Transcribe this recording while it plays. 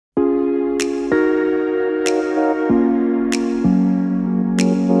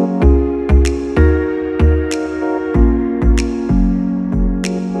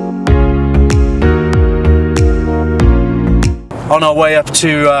On our way up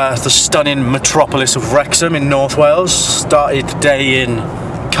to the stunning metropolis of Wrexham in North Wales. Started the day in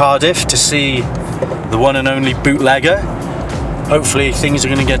Cardiff to see the one and only Bootlegger. Hopefully things are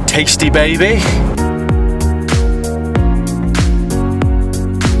going to get tasty, baby.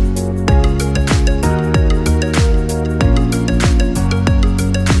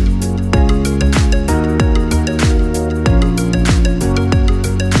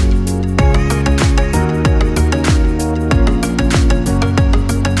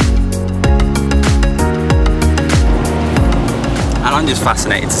 I'm just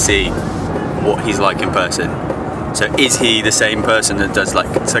fascinated to see what he's like in person. So is he the same person that does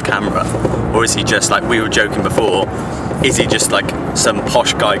like to camera, or is he just like, we were joking before, is he just like some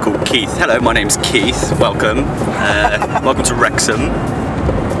posh guy called Keith? Hello, my name's Keith, welcome. Welcome to Wrexham.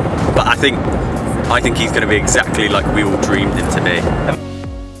 But I think he's going to be exactly like we all dreamed him to be.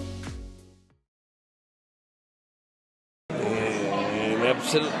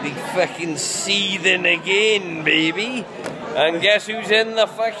 Absolutely fucking seething again, baby. And guess who's in the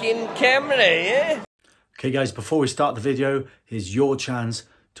fucking camera, yeah? Okay guys, before we start the video, here's your chance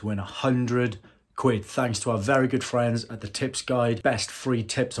to win 100 quid thanks to our very good friends at the Tips Guide. Best free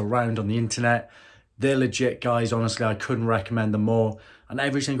tips around on the internet. They're legit guys, honestly, I couldn't recommend them more. And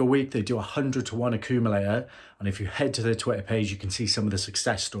every single week they do 100 to 1 accumulator. And if you head to their Twitter page, you can see some of the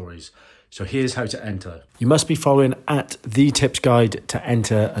success stories. So here's how to enter. You must be following at the Tips Guide to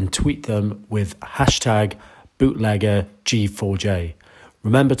enter and tweet them with hashtag Bootlegger G4J.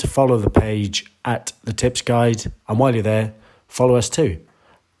 Remember to follow the page at the Tips Guide, and while you're there, follow us too.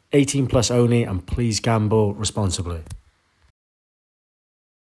 18 plus only, and please gamble responsibly.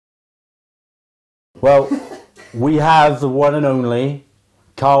 Well, we have the one and only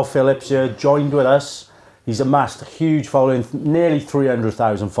Karl Phillips here, joined with us. He's amassed a huge following, nearly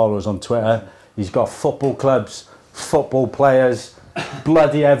 300,000 followers on Twitter. He's got football clubs, football players,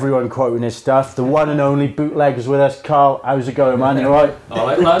 bloody everyone quoting his stuff. The one and only Bootlegger's with us. Karl, how's it going, man? You alright?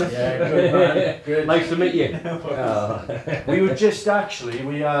 Alright, lad. Yeah, good, man. Good. Nice to meet you. We were just actually,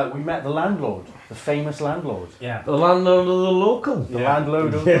 we met the landlord, the famous landlord. Yeah. The landlord of the local. The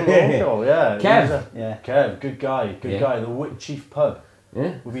landlord of the local, yeah. Kev. Yeah. Kev, good guy, guy. The Whitchief pub.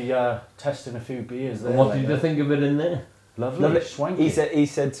 Yeah. We'll be testing a few beers there. And what did you think of it in there? Lovely. Swanky. He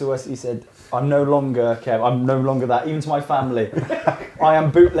said to us, he said, I'm no longer Kev, I'm no longer that, even to my family. I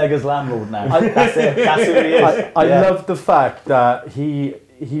am Bootlegger's landlord now. That's it, that's who he is. I love the fact that he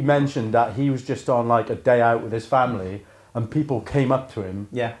mentioned that he was just on like a day out with his family and people came up to him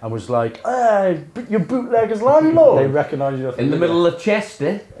and was like, hey, you're Bootlegger's landlord. They recognise you. In the middle of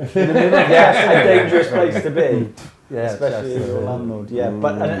Chester. In the middle of Chester, a dangerous place to be. Yeah, especially as your landlord. Yeah,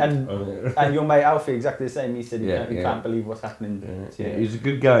 but and your mate Alfie exactly the same. He said he can't believe what's happening. To you. He's a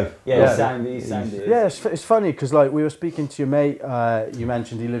good guy. Yeah, he's sound. Yeah, it's funny because like we were speaking to your mate. You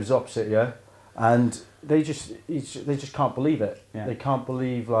mentioned he lives opposite you, and they just can't believe it. Yeah. They can't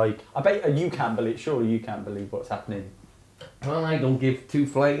believe like. I bet you can't believe. Surely you can't believe what's happening. Well, I don't give two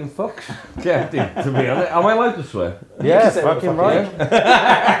flying fucks. Yeah, to be honest. Am I allowed to swear? Yeah, fucking right.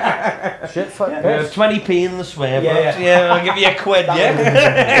 Shit, fuck. Yeah, 20p in the swear box. Yeah, I'll give you a quid.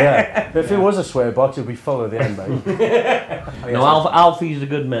 Yeah. But if it was a swear box, it'd be full of the end, mate. No, Alfie's a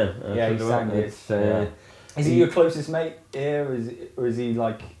good man. Yeah, he's sound. Is he your closest mate here, or is he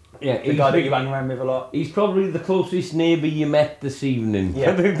like? Yeah, the guy that you hang around with a lot. He's probably the closest neighbour you met this evening.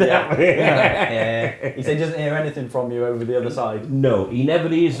 Yeah. Yeah. He said he doesn't hear anything from you over the other side. No, he never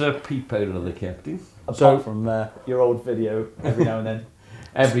hears a peep out of the captain. Apart from your old video every now and then.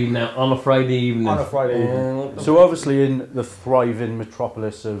 On a Friday evening. On a Friday evening. So obviously in the thriving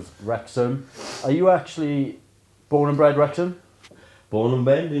metropolis of Wrexham, are you actually born and bred Wrexham? Born and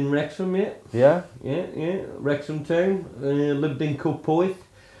bred in Wrexham, yeah. Yeah? Yeah. Wrexham town. Lived in Copoith.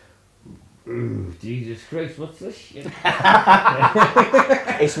 Ooh, Jesus Christ, what's this shit?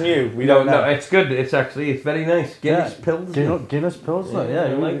 It's new, we don't know. No, it's good, it's very nice. Guinness Pilsner. Guinness Pilsner,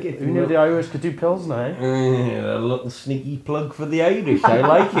 I like it. Who knew the Irish could do Pilsner, eh? A little sneaky plug for the Irish, I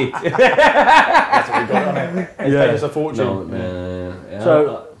like it. That's what we got on it. It's paid us a fortune.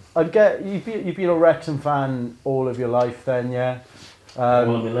 So, I get, you've been a Wrexham fan all of your life then, yeah?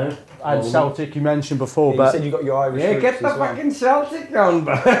 And Celtic you mentioned before, but you said you got your Irish roots get the fucking Celtic on,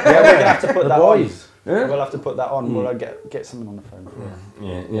 but yeah, we're gonna have to put that boys. On. We'll have to put that on. We'll get something on the phone.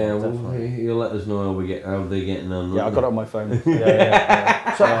 Yeah. Well, you'll let us know how they're getting on. Yeah, I got it on my phone.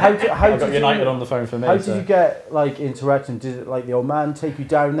 So how I got United on the phone for me. How did you get like into Wrexham? Did it like the old man take you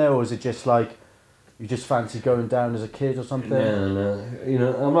down there, or was it just like you just fancied going down as a kid or something? No. You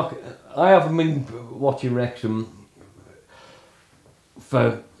know, I haven't been watching Wrexham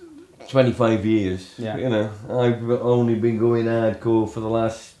for 25 years. Yeah. You know, I've only been going hardcore for the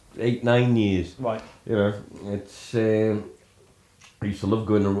last 8-9 years. Right. You know, it's I used to love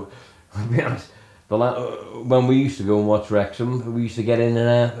going to. I'll be honest, when we used to go and watch Wrexham, we used to get in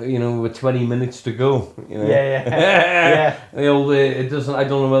and you know, with 20 minutes to go. You know? Yeah, yeah. The old it doesn't. I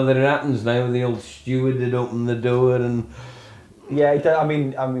don't know whether it happens now. The old steward would open the door and. Yeah, I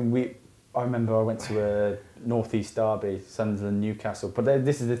mean, I remember I went to a Northeast derby, Sunderland, Newcastle. But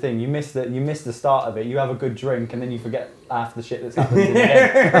this is the thing: you miss the start of it. You have a good drink, and then you forget half the shit that's happened in the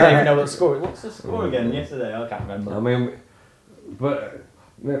game. I don't even know what the score is. What's the score again? Yesterday, I can't remember. I mean, but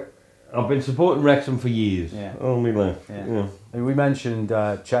I've been supporting Wrexham for years. Yeah. Only left. Yeah. You know. And we mentioned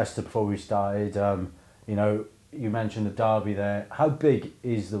Chester before we started. You know, you mentioned the derby there. How big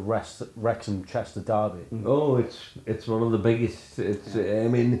is the Wrexham Chester derby? Oh, it's one of the biggest. It's I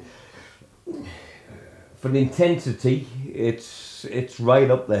mean, for the intensity, it's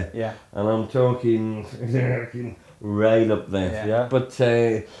right up there. Yeah. And I'm talking right up there. Yeah. But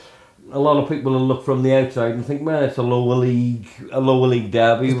a lot of people will look from the outside and think, man, it's a lower league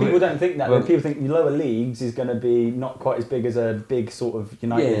derby. People don't think that. Well, People think the lower leagues is going to be not quite as big as a big sort of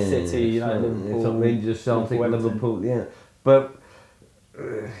United City, United Liverpool, it's Rangers, Celtic, Everton. Liverpool, yeah. But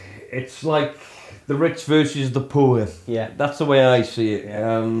it's like the rich versus the poor. Yeah. That's the way I see it.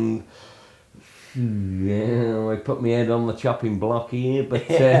 Yeah. Yeah, I put my head on the chopping block here, but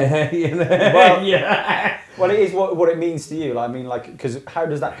you know, Well, yeah. Well, it is what it means to you. I mean, like, because how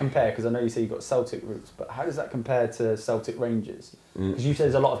does that compare? Because I know you say you've got Celtic roots, but how does that compare to Celtic Rangers? Because you say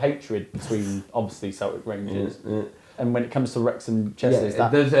there's a lot of hatred between, obviously, Celtic Rangers. And when it comes to Wrexham Chester, is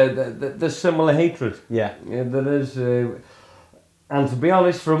that... There's similar hatred. Yeah. Yeah, there is. And to be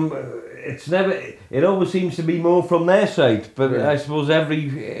honest, it always seems to be more from their side. But Yeah. I suppose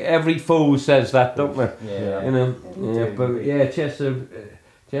every foe says that, don't they? Yeah. You know. Yeah, but yeah,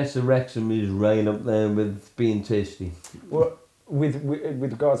 Chester Wrexham is right up there with being tasty. Well, with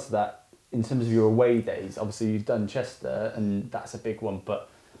regards to that, in terms of your away days, obviously you've done Chester, and that's a big one. But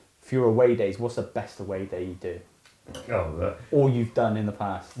for your away days, what's the best away day you do? Or you've done in the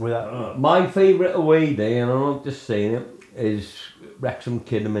past? My favourite away day, and I'm not just saying it, is Wrexham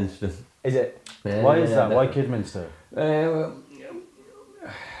Kidderminster. Is it? Why is that? Why Kidderminster?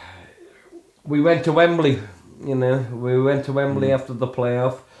 We went to Wembley, you know. We went to Wembley after the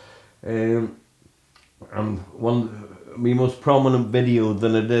playoff, and my most prominent video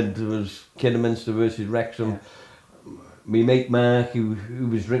that I did was Kidderminster versus Wrexham. My mate Mark, who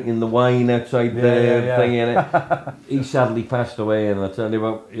was drinking the wine outside the thing in it, he sadly passed away. And I tell you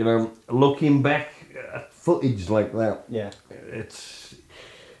what, you know, looking back at footage like that, it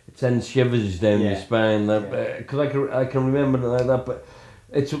sends shivers down your spine. Because I can remember it like that, but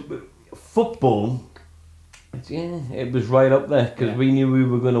it's football. It was right up there because we knew we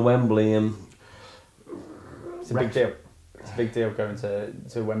were going to Wembley, and it's a big deal. It's a big deal going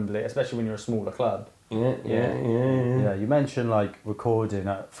to Wembley, especially when you're a smaller club. Yeah, you mentioned like recording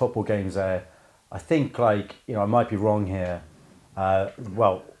at football games there. I think like, you know, I might be wrong here.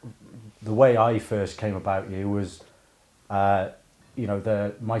 Well, the way I first came about you was, you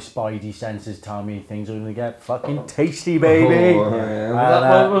know, my spidey senses tell me things are going to get fucking tasty, baby. Oh,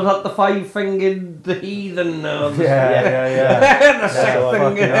 yeah. Was that the five-fingered heathen? Yeah. The sixth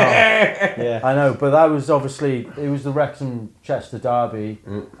finger. Yeah, I know, but that was obviously, it was the Wrexham Chester derby,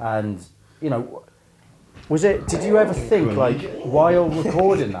 and, you know, did you ever think, like, while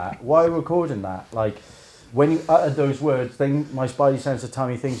recording that, like, when you uttered those words, my spidey sense of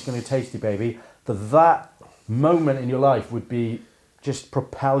tummy thinks it's going to tasty, baby, that moment in your life would be just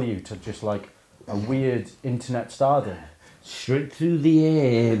propel you to just like a weird internet stardom? Straight through the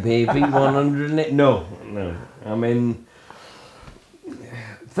air, baby, 108. No. I mean,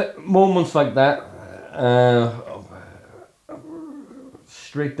 moments like that,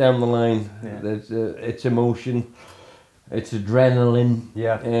 straight down the line. It's emotion, it's adrenaline.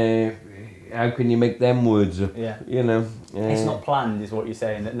 Yeah. How can you make them words up? Yeah. You know. It's not planned, is what you're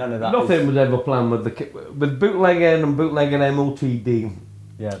saying. That none of that. Nothing was ever planned with Bootlegger and Bootlegger MOTD.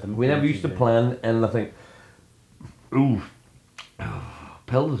 Yeah. We never used to plan anything. Ooh,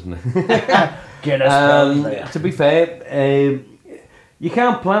 Pilsner. Get us Pilsner. To be fair, you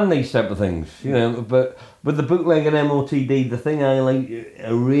can't plan these type of things, you know. But with the Bootlegger MOTD, the thing I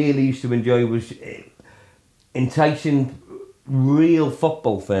really used to enjoy was enticing real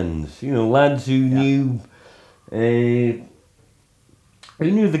football fans, you know, lads who knew the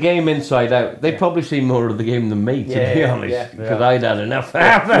game inside out. They'd probably seen more of the game than me, to be honest, because I'd had enough.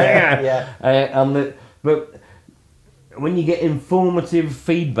 But when you get informative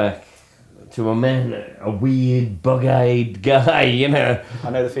feedback to a man, a weird, bug-eyed guy, you know. I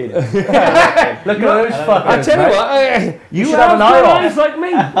know the feeling. Look at those fuckers. I tell you what, you should have an eye off. eyes like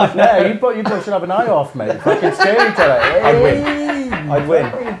me. Yeah, you both should have an eye off, mate. Fucking scary today. I'd win.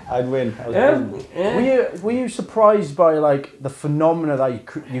 I'd win. I was brilliant. Were you surprised by like the phenomena that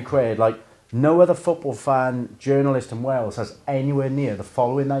you created? Like no other football fan, journalist in Wales has anywhere near the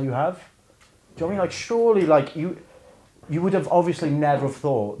following that you have. Do you know what I mean? Like surely, like you would have obviously never have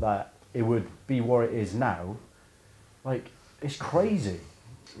thought that it would be what it is now. Like it's crazy.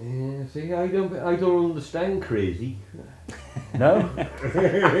 Yeah, see, I don't understand crazy. No.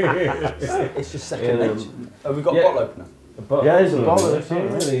 It's just second nature. Have we got a bottle opener? Yeah, there's a bottle.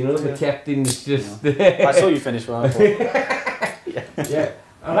 Yeah. You know, the captain's just. I saw you finish one. I thought. Yeah.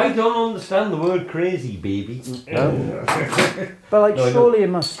 I don't understand the word crazy, baby. No. But like, surely it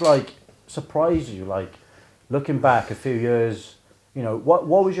must like surprise you. Like, looking back a few years, you know, what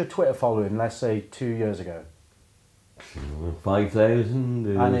was your Twitter following? Let's say 2 years ago.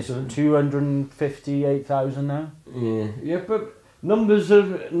 5,000. And it's 258,000 now. Yeah, but numbers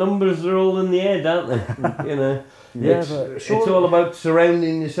are all in the air, aren't they? You know. Yeah, it's all about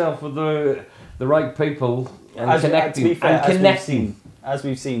surrounding yourself with the right people and connecting. To be fair, and connecting. As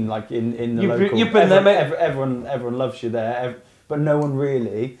we've seen, like in the You've local, been there, mate. Everyone loves you there, but no one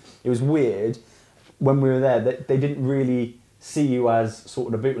really. It was weird when we were there that they didn't really see you as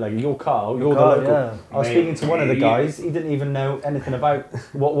sort of the bootlegger. You're Karl. You're the local. Yeah. I was speaking to one of the guys. He didn't even know anything about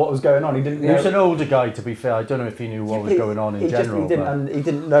what was going on. He didn't. He was an older guy, to be fair. I don't know if he knew what was going on in general. He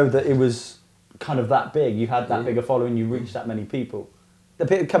didn't know that it was kind of that big. You had that big a following. You reached that many people. The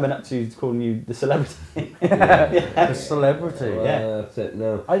bit coming up to you, calling you the celebrity. The celebrity. Well, that's it.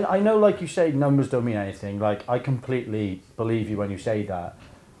 No. I know, like you say, numbers don't mean anything. Like I completely believe you when you say that.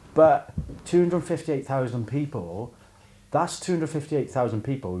 But 258,000 people. That's 258,000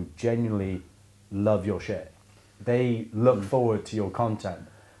 people who genuinely love your shit. They look forward to your content.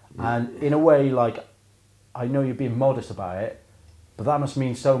 And in a way, like, I know you're being modest about it, but that must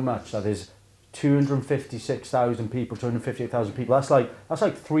mean so much that there's 256,000 people, 258,000 people. That's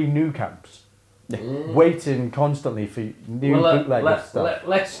like 3 new camps. Waiting constantly for new bootlegger stuff.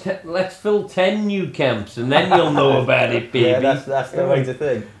 Let's fill 10 new camps and then you'll know about it, baby. Yeah, that's the way to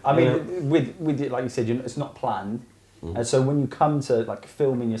think. I mean, with it, like you said, it's not planned. And so when you come to like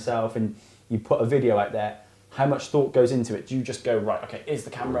filming yourself and you put a video out there, how much thought goes into it? Do you just go, right, okay, here's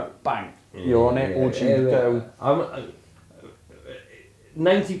the camera, bang, you're on it, or do you go...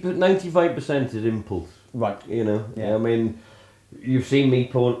 95% is impulse. Right. You know, yeah. I mean, you've seen me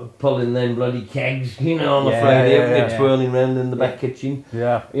pulling them bloody kegs, you know, on the Friday, twirling around in the back kitchen.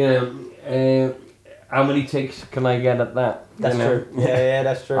 Yeah. You know, how many takes can I get at that? That's true. Yeah,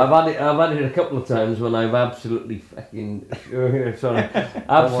 that's true. I've had it a couple of times when I've absolutely fucking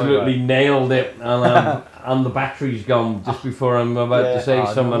absolutely nailed it, and the battery's gone just before I'm about to say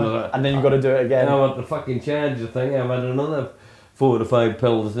something. And then you've got to do it again. I want the fucking charger thing. I've had another 4 to 5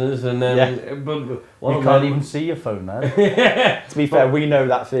 Pilsners, and then but you can't even see your phone now. To be fair, we know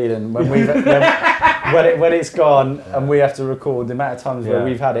that feeling when when it's gone and we have to record. The amount of times where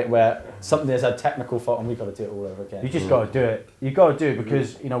we've had it where something has a technical fault and we've got to do it all over again. You just got to do it. You got to do it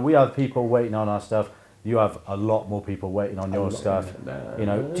because you know we have people waiting on our stuff. You have a lot more people waiting on your stuff. You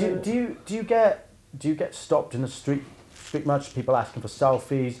know, do you get stopped in the street much? People asking for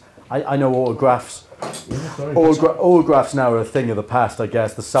selfies. I know autographs. Autographs now are a thing of the past, I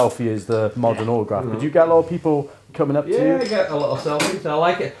guess. The selfie is the modern autograph. But do you get a lot of people coming up to you? Yeah, I get a lot of selfies. I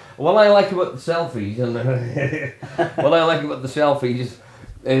like it. What I like about the selfies, is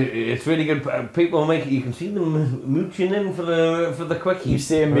it's really good. People make it. You can see them mooching in for the quickie. You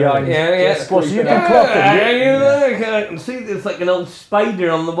see them behind. Yeah. So you can clock it. I can see it's like an old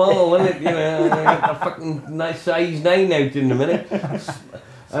spider on the wall, isn't it? You know, a fucking nice size 9 out in a minute.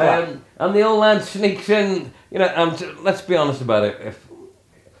 And the old lad sneaks in, you know, and let's be honest about it, if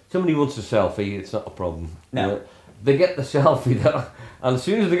somebody wants a selfie, it's not a problem. No. You know, they get the selfie, and as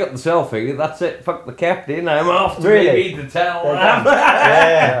soon as they got the selfie, that's it, fuck the captain, I'm off to maybe to tell.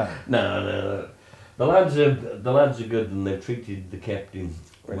 No. The lads are good and they've treated the captain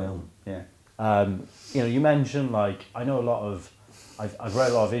well. Yeah. You know, you mentioned, like, I know a lot of, I've read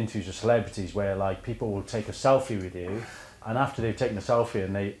a lot of interviews with celebrities where, like, people will take a selfie with you, and after they've taken a selfie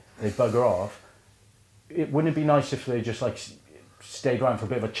and they bugger off, wouldn't it be nice if they just like stayed around for a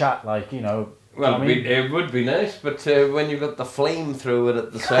bit of a chat, like, you know? Well, it would be nice, but when you've got the flamethrower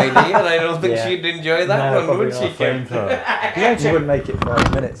at the side here, I don't think she'd enjoy that one, would she? You wouldn't make it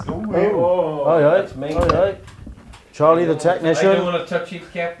 5 minutes. All right. Charlie, the technician. I don't want to touch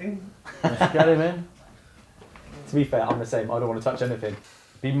it, Captain. Let's get him in. To be fair, I'm the same. I don't want to touch anything.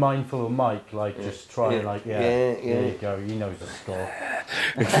 Be mindful of Mike, like just try and like, there you go, he knows the score.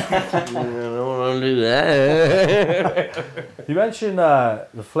 I don't want to do that. You mentioned the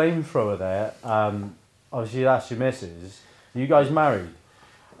flamethrower there. Obviously that's your missus. Are you guys married?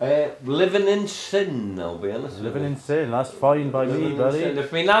 Living in sin, I'll be honest. Living in sin, that's fine by me, buddy.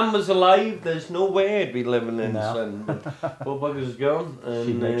 If my nan was alive, there's no way I'd be living in sin. But poor bugger's gone.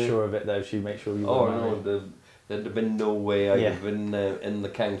 She'd make sure of it though, she'd make sure you were married. No, there'd have been no way I'd have been in the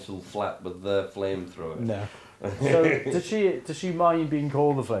council flat with the flamethrower. No. So does she mind being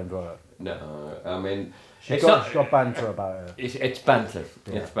called the flamethrower? No, I mean... She's got banter about her. It's banter.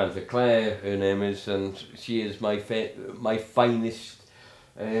 Yeah. It's banter. Claire, her name is, and she is my finest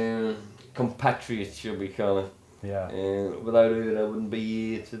compatriot, shall we call her. Yeah. Without her, I wouldn't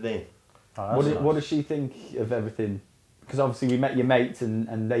be here today. Oh, what does she think of everything? Because obviously we met your mates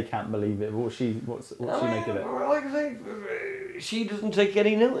and they can't believe it. What's she make of it? Like I say, she doesn't take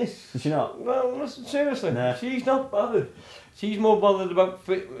any notice. Is she not? Well, listen, seriously, nah. She's not bothered. She's more bothered about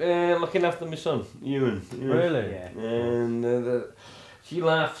looking after my son, Ewan. Really? Yeah. And she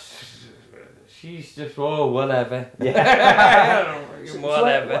laughs. She's just, whatever. Yeah.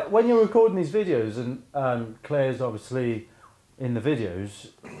 Whatever. So when you're recording these videos and Claire's obviously in the videos,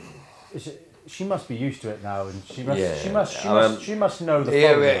 she must be used to it now, and she must know the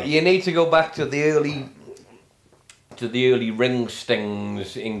phone. You need to go back to the early ring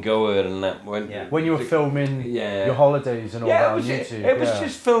stings in Goa and that. When you were filming your holidays and all that on YouTube. It was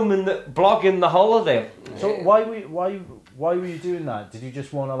just filming, blogging the holiday. So why were you doing that? Did you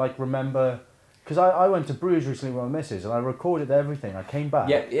just want to like remember? Because I went to Bruges recently with my missus and I recorded everything. I came back.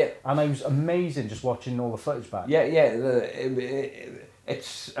 And it was amazing just watching all the footage back.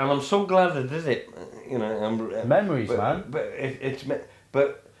 And I'm so glad I did it. You know, memories, man.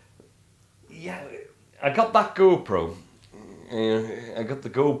 But I got that GoPro. I got the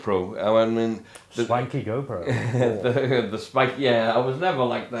GoPro. I mean, swanky GoPro. the spike. Yeah, I was never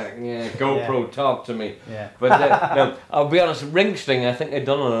like that. Yeah, GoPro talk to me. Yeah. But no, I'll be honest. Ring sting, I think I'd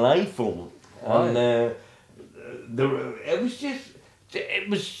done on an iPhone. And it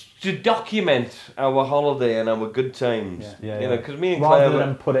was to document our holiday and our good times. You know, because me and Claire, rather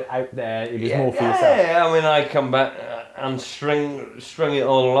than put it out there, it was more for yourself. Yeah, I mean, I come back and string it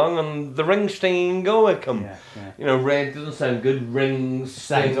all along, and the ring stinging Goa come. You know, red doesn't sound good. Ring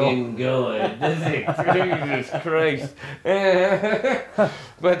stinging Goa, does it? Jesus Christ!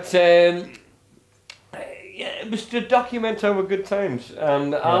 But. It was to document our good times,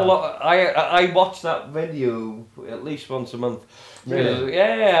 and I watch that video at least once a month. Really?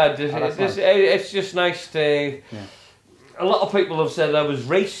 It's just nice to. A lot of people have said I was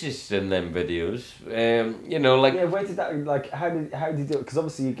racist in them videos. You know, like where did that how did you do it? Because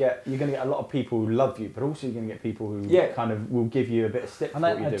obviously you're going to get a lot of people who love you, but also you're going to get people who kind of will give you a bit of stick. And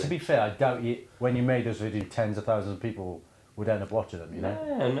to be fair, I doubt when you made those videos, tens of thousands of people would end up watching them. You know?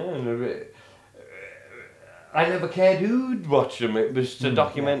 No. I never cared who'd watch them. It was to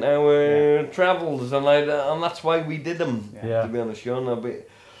document our travels, and that's why we did them. To be honest, Sean,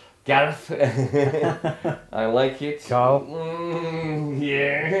 Gareth, I like it. Karl,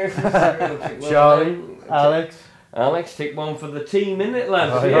 Charlie, Alex, take one for the team, innit,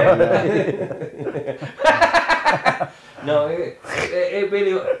 lads? No, it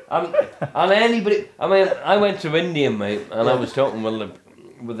really. And anybody. I mean, I went to India, mate, and I was talking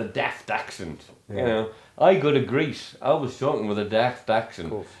with a daft accent. You know. I go to Greece, I was talking with a daft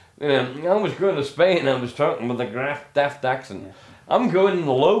accent. You know, I was going to Spain, I was talking with a daft accent. I'm going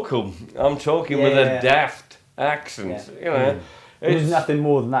local, I'm talking with a daft accent. You know, it was nothing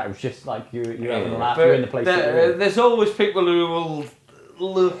more than that. It was just like you're having a laugh. You're in the place. There's always people who will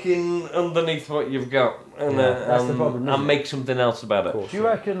look in underneath what you've got and that's the problem, and make something else about it. Do you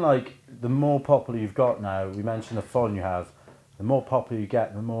reckon like the more popular you've got now? We mentioned the phone you have. The more popular you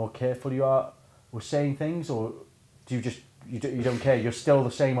get, the more careful you are with saying things, or do you just you don't care? You're still the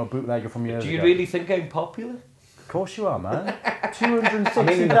same old bootlegger from years ago. Do you really think I'm popular? Of course you are, man.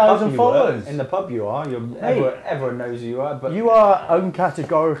 260,000 followers. In the pub you are. Everyone knows who you are. But you are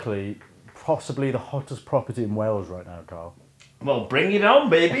uncategorically possibly the hottest property in Wales right now, Karl. Well, bring it on,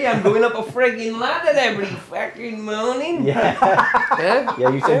 baby. I'm going up a frigging ladder every fucking morning. Yeah,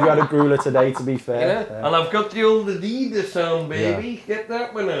 you said you had a grueller today, to be fair. And I've got the old Adidas on, baby. Get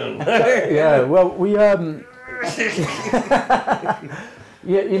that one on. Well, we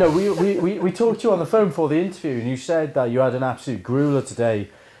you know, we talked to you on the phone for the interview, and you said that you had an absolute grueller today.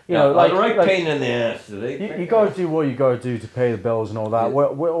 You know, like pain in the ass today. You got to do what you got to do to pay the bills and all that.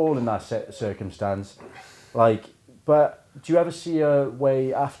 Yeah. We're all in that circumstance. But do you ever see a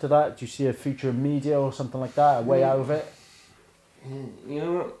way after that? Do you see a future in media or something like that? A way out of it? you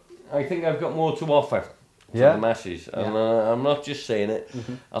know, I think I've got more to offer to Yeah. the masses, and I'm not just saying it.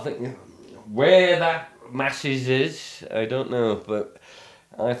 I think where that masses is, I don't know, but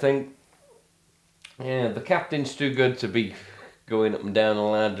I think the captain's too good to be going up and down a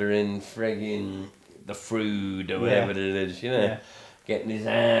ladder in frigging the Frood or whatever it is, you know, getting his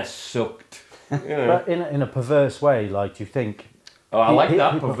ass sucked. You know. But in a perverse way, like, do you think? Oh, I like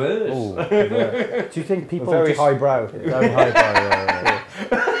that, people, perverse. Oh, perverse. Do you think people Very just, highbrow. Very highbrow,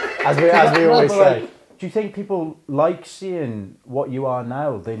 As we always say. Do you think people like seeing what you are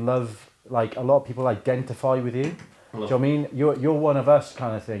now? They love, like, a lot of people identify with you. Do you know what I mean? You're one of us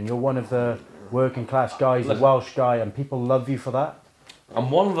kind of thing. You're one of the working class guys, the Welsh guy, and people love you for that. I'm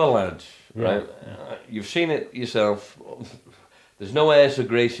one of the lads, right? You've seen it yourself. There's no airs or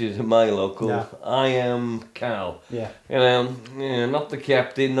graces in my local. No. I am Karl. Yeah. You know, not the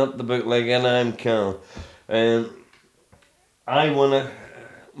captain, not the bootlegger, and I'm Karl. I want to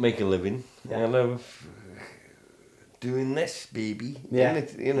make a living. I love doing this, baby. Yeah.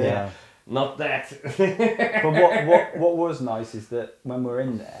 You know, Yeah. not that. But what was nice is that when we're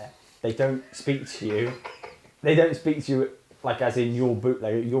in there, they don't speak to you. They don't speak to you like as in your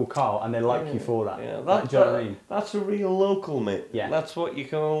bootlegger, your Karl, and they like you for that. Yeah, Like, do you know what I mean? That's a real local, mate. Yeah. That's what you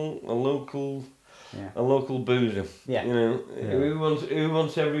call a local. Yeah. A local boozer. Yeah. You know, who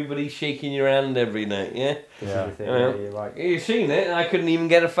wants everybody shaking your hand every night, yeah? This Yeah. is the thing, You know, you're right. you've seen it, I couldn't even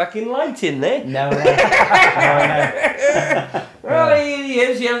get a fucking light in there. No, no. No, Well, here he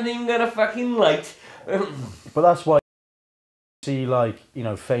is, he hasn't even got a fucking light. But that's why you see, like, you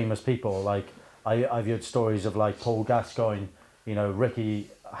know, famous people. Like, I've heard stories of, like, Paul Gascoigne, you know, Ricky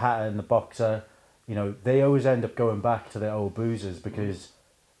Hatton, the boxer. You know, they always end up going back to their old boozers because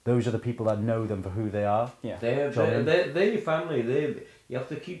those are the people that know them for who they are. Yeah. They're your family. You have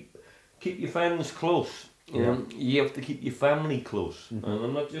to keep your friends close. You know, you have to keep your family close. And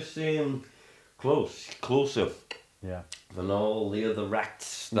I'm not just saying closer Yeah. than all the other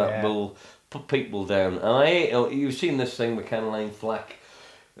rats that will put people down. And you've seen this thing with Caroline Flack.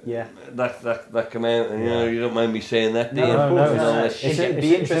 Yeah. That come out, and you don't mind me saying that, do you? No, And all no. this It'd shit.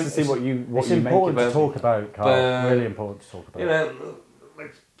 be interesting to see what you It's make important about to talk about, Karl. Really important to talk about. You know,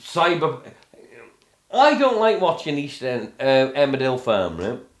 like cyber. I don't like watching East End, Emmerdale Farm,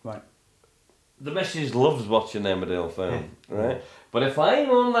 right? Right. The missus loves watching Emmerdale Farm, right? But if I'm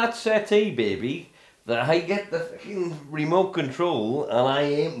on that settee, baby, that I get the fucking remote control and I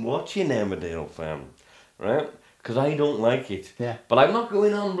ain't watching Emmerdale Farm, right? Because I don't like it. Yeah. But I'm not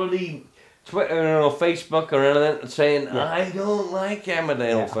going on bloody Twitter or Facebook or anything saying I don't like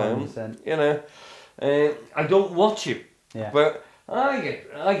Emmerdale Farm. 100%. You know, I don't watch it. Yeah. But I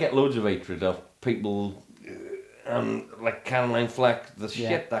get loads of hatred of people, like Caroline Flack, the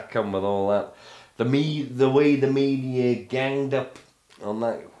shit that come with all that, the way the media ganged up on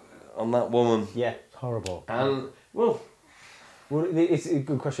that woman. Yeah. It's horrible. And well, It's a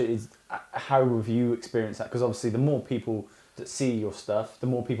good question. Is how have you experienced that? Because obviously, the more people that see your stuff, the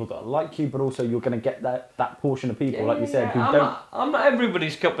more people that like you, but also you're going to get that portion of people, like you said, who don't. I'm not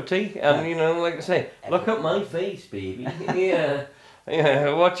everybody's cup of tea, and you know, like I say, look at my face, baby. Yeah.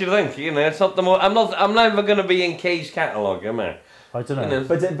 Yeah, what do you think? You know, it's not the more. I'm never going to be in Kay's catalogue, am I? I don't know. You know,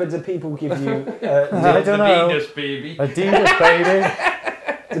 But do people give you? I don't know. Venus, baby. Adidas, baby.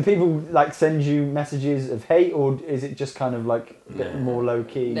 Do people like send you messages of hate, or is it just kind of like a bit more low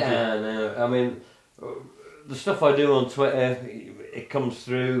key? No. I mean, the stuff I do on Twitter, it comes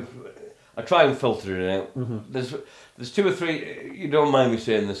through. I try and filter it out. There's two or three. You don't mind me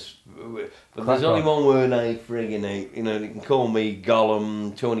saying this, but there's only one word I friggin' hate. You know, you can call me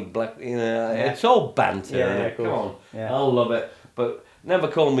Gollum, Tony Black. You know, it's all banter. Yeah, Come on, Yeah. I'll love it. But never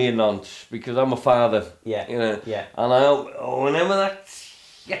call me a nonce because I'm a father. Yeah. You know. Yeah. And whenever that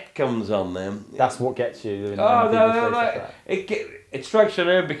shit comes on them. That's what gets you. It strikes a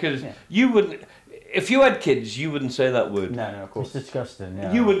nerve because you wouldn't. If you had kids, you wouldn't say that word. No, of It's course. disgusting.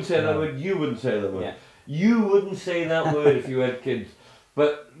 Yeah. You wouldn't say that word. You wouldn't say that word. Yeah. You wouldn't say that word if you had kids.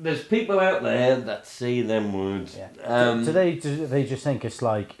 But there's people out there that say them words. Yeah. Do they just think it's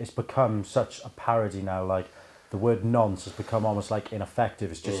like it's become such a parody now? Like the word nonce has become almost like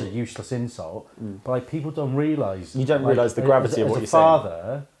ineffective. It's just a useless insult. But like people don't realise. You don't like, realise the gravity of what as you're a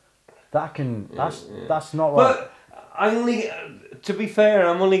father, that can that's not right. But I only, to be fair,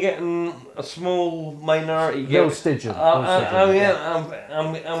 I'm only getting a small minority. Bill Stiggen. I'm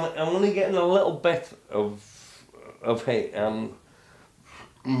only getting a little bit of hate.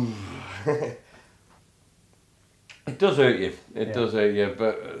 It does hurt you. It does hurt you.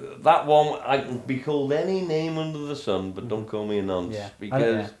 But that one, I can be called any name under the sun, but don't call me a nonce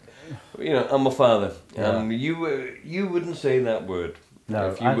because you know, I'm a father. Yeah. You wouldn't say that word.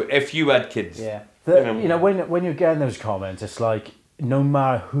 No, if you had kids. Yeah. You know, when you're getting those comments, it's like, no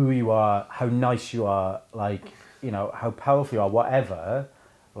matter who you are, how nice you are, like, you know, how powerful you are, whatever,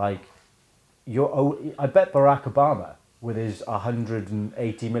 like, I bet Barack Obama, with his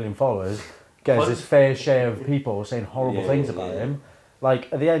 180 million followers, gets his fair share of people saying horrible things about him.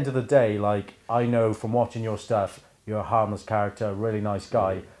 Like, at the end of the day, like, I know from watching your stuff, you're a harmless character, a really nice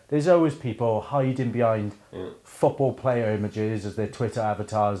guy. There's always people hiding behind football player images as their Twitter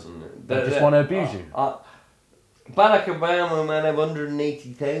avatars that just want to abuse you. Barack Obama, man, have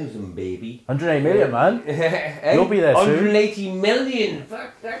 180,000, baby. 108 million, man. Hey, You'll be there soon. 180 million.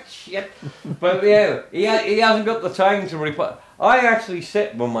 Fuck that shit. But yeah, he hasn't got the time to reply. I actually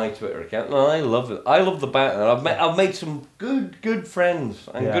sit on my Twitter account, and I love it. I love the banter. I've made some good friends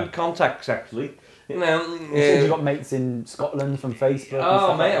and good contacts, actually. You know, You said you got mates in Scotland from Facebook.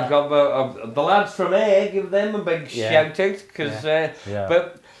 Oh, mate, like I've got the lads from Ayr. Give them a big shout out, because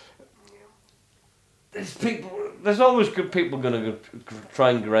but there's always good people going to try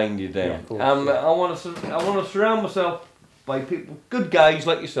and grind you down. Yeah, of course, I want to surround myself by people, good guys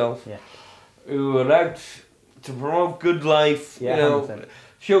like yourself, who are out to promote good life. Yeah, you know, 100%.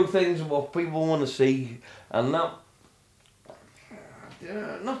 show things what people want to see, and not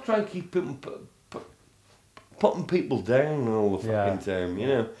try and keep putting people down all the fucking time. You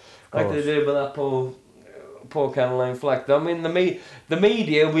know, like they did with that poor Caroline Flack. I mean, the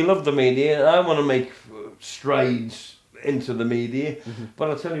media, we love the media, and I want to make strides into the media,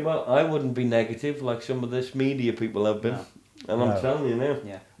 but I'll tell you what, I wouldn't be negative like some of this media people have been. And I'm telling you now.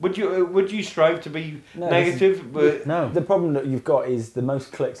 Yeah. Would you strive to be negative? No. The problem that you've got is the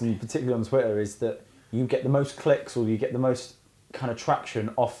most clicks, and particularly on Twitter, is that you get the most clicks or you get the most kind of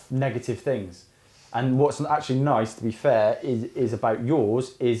traction off negative things. And what's actually nice, to be fair, is about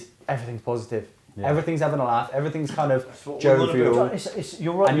yours is everything's positive. Yeah. Everything's having a laugh. Everything's kind of jovial.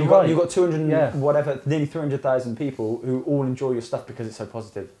 You're right. And you've got 200 whatever, nearly 300,000 people who all enjoy your stuff because it's so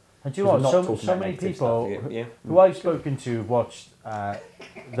positive. And do you know what? So many people who I've spoken to have watched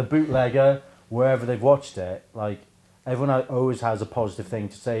the Bootlegger, wherever they've watched it, like, everyone always has a positive thing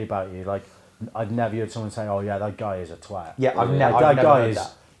to say about you. Like, I've never heard someone saying, "Oh yeah, that guy is a twat." Yeah, I've never heard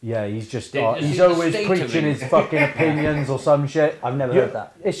that. Yeah, he's just he's always preaching his fucking opinions or some shit. I've never heard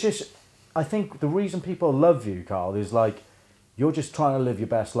that. It's just, I think the reason people love you, Karl, is like, you're just trying to live your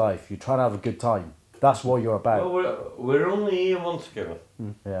best life. You're trying to have a good time. That's what you're about. Well, we're only here once, Kevin.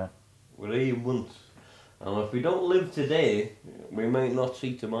 Yeah. We're here once. And if we don't live today, we might not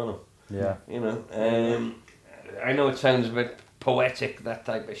see tomorrow. Yeah. You know, I know it sounds a bit poetic, that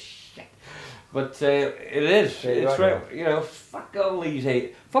type of shit. But it is. Yeah, it's right. You know, fuck all these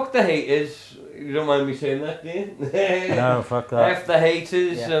hate. Fuck the haters. You don't mind me saying that, do you? No, fuck that. F the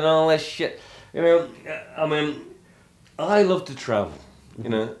haters and all this shit. You know, I mean, I love to travel. You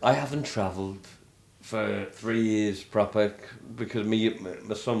know, I haven't travelled for 3 years proper because my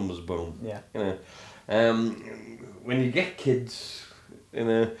son was born. Yeah. You know, when you get kids, you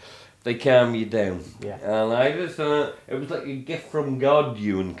know, they calm you down. Yeah. And I just, it was like a gift from God,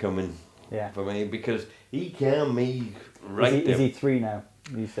 Ewan, coming. Yeah. For me, because he calmed me right down. Is he 3 now?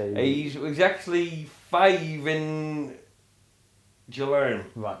 You say he's actually 5 in July.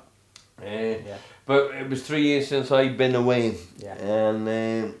 Right. Yeah. But it was 3 years since I'd been away. Yeah.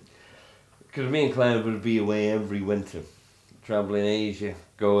 And because me and Claire would be away every winter, travelling Asia,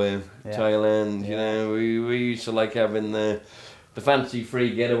 going Thailand. You know, we used to like having the fancy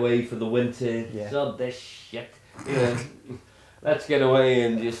free getaway for the winter. Yeah. So this shit. You know, let's get away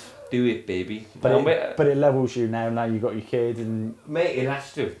and just do it, baby. But it levels you now. Now you've got your kid, and mate, it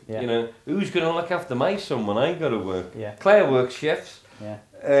has to. Yeah. You know, who's gonna look after my son when I go to work? Yeah. Claire works shifts. Yeah.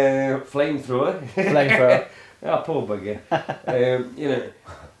 Flamethrower. Flamethrower. Oh, poor bugger. You know,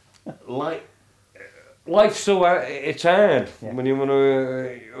 life's so it's hard when you want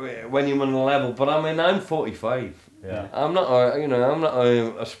to level. But I mean, I'm 45. Yeah. I'm not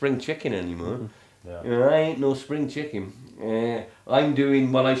a spring chicken anymore. Yeah. You know, I ain't no spring chicken. I'm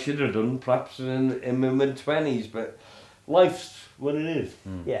doing what I should have done, perhaps in my mid-20s, but life's what it is.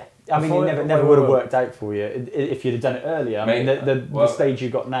 Yeah, I mean, it never would have worked out for you if you'd have done it earlier. I mean, the stage you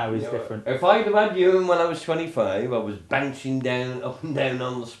got now is different. If I'd have had you when I was 25, I was bouncing up and down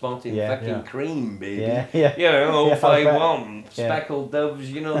on the spot in fucking cream, baby. Yeah. You know, 051, speckled doves,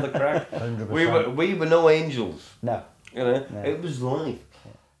 you know the crack. 100%. We were no angels. No. You know, it was life.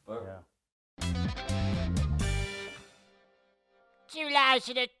 Too loud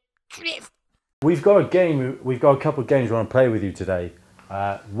to the drift. We've got a couple of games we want to play with you today.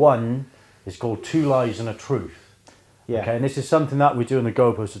 One is called 2 Lies and a Truth. Yeah. Okay, and this is something that we do in the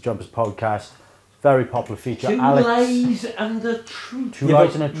Goalposts of Jumpers podcast. Very popular feature. Two Alex, lies and a truth. two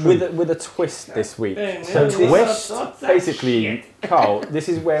lies and a truth. With a twist this week. So twist? Basically, Carl, this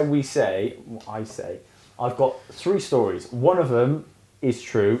is where I say, I've got 3 stories. One of them is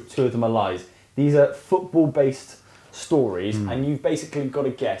true, 2 of them are lies. These are football-based stories, and you've basically got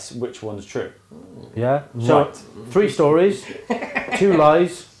to guess which one's true. Yeah. So 3 stories, 2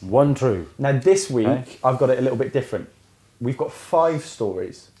 lies, 1 true. Now this week, Okay. I've got it a little bit different. We've got 5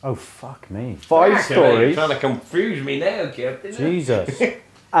 stories. Oh fuck me. 5 stories. Trying to confuse me now, Captain. Jesus.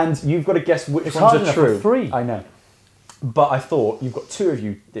 And you've got to guess which It's ones hard are enough true. for 3. I know. But I thought you've got 2 of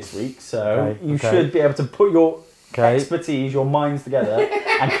you this week, so Okay, you okay. should be able to put your expertise, your minds together,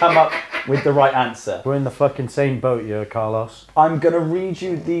 and come up with the right answer. We're in the fucking same boat here, Carlos. I'm going to read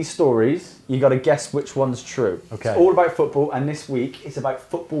you these stories. You got to guess which one's true. Okay. It's all about football, and this week it's about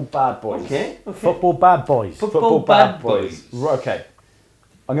football bad boys. Okay. Football bad boys. Football bad boys. Right, okay.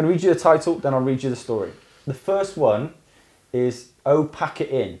 I'm going to read you the title, then I'll read you the story. The first one is Oh Pack It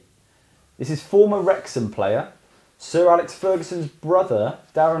In. This is former Wrexham player Sir Alex Ferguson's brother,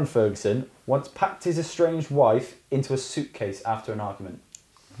 Darren Ferguson, once packed his estranged wife into a suitcase after an argument.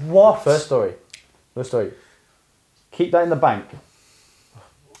 What? First story. First story. Keep that in the bank.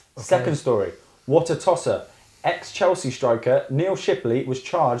 Second story. What a tosser. Ex-Chelsea striker Neil Shipley was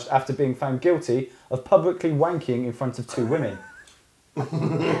charged after being found guilty of publicly wanking in front of 2 women.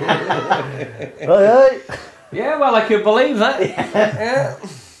 Yeah, well, I could believe that. Yeah.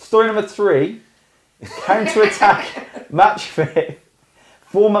 Story number 3. Counter-attack match fit.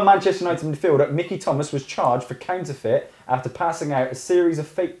 Former Manchester United midfielder Mickey Thomas was charged for counterfeit after passing out a series of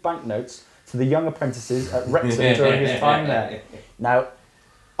fake banknotes to the young apprentices at Wrexham during his time there. Now,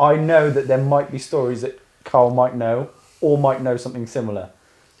 I know that there might be stories that Karl might know or might know something similar.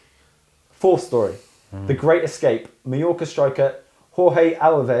 Fourth story. The Great Escape. Mallorca striker Jorge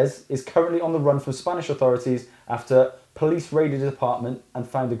Alves is currently on the run from Spanish authorities after police raided his apartment and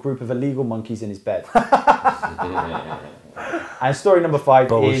found a group of illegal monkeys in his bed. And story number 5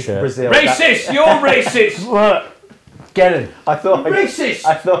 Bullshit. is Brazil. Racist! You're racist! Get him. I thought Racist!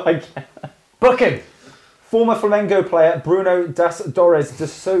 I thought I Book him. Former Flamengo player Bruno das Dores de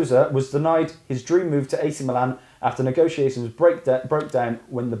Souza was denied his dream move to AC Milan after negotiations broke down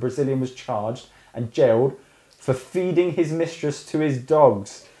when the Brazilian was charged and jailed for feeding his mistress to his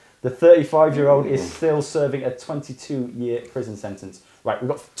dogs. The 35-year-old is still serving a 22-year prison sentence. Right, we've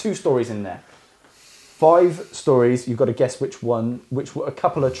got 2 stories in there. 5 stories, you've got to guess which one, a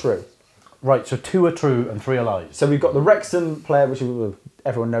couple are true. Right, so 2 are true and 3 are lies. So we've got the Wrexham player, which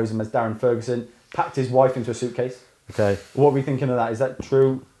everyone knows him as Darren Ferguson, packed his wife into a suitcase. Okay. What are we thinking of that? Is that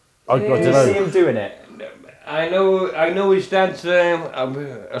true? I Did don't you know. see him doing it? I know his dad's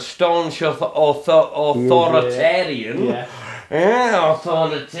a staunch authoritarian. Yeah. Yeah,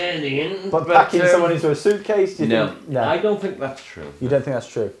 authoritarian. But packing someone into a suitcase? Do you No, think? No. I don't think that's true. You don't think that's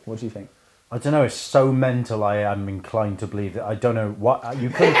true? What do you think? I don't know. It's so mental. I am inclined to believe that. I don't know what you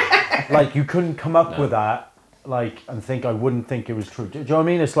couldn't you couldn't come up with that and think I wouldn't think it was true. Do you know what I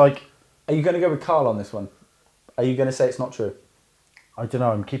mean? It's like, Are you going to go with Karl on this one? Are you going to say it's not true? I don't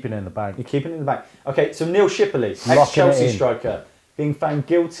know. I'm keeping it in the bag. You're keeping it in the back. Okay, so Neil Shipley, Locking ex-Chelsea it in. striker, being found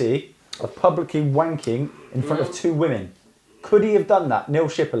guilty of publicly wanking in front of 2 women. Could he have done that, Neil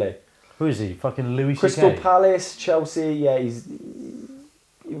Shipley? Who is he? Fucking Louis Crystal CK? Palace, Chelsea, yeah, you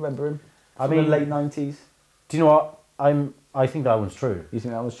remember him? I From mean- the late 90s. Do you know what? I think that one's true. You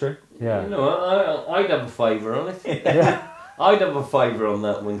think that was true? Yeah. No, I'd have a favour on it. Yeah. I'd have a favour on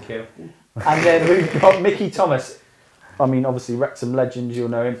that one, Kev. And then we've got Mickey Thomas. I mean, obviously, Wrexham legend, you'll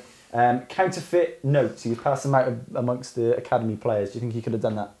know him. Counterfeit notes. He was passing them out amongst the academy players. Do you think he could have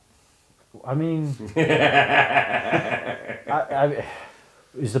done that? I mean,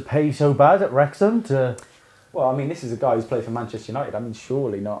 is the pay so bad at Wrexham to? Well, I mean, this is a guy who's played for Manchester United. I mean,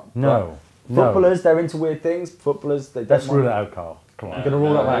 surely not. No. But footballers, they're into weird things. Footballers, they don't Let's rule it out, Carl. Come on. I'm going to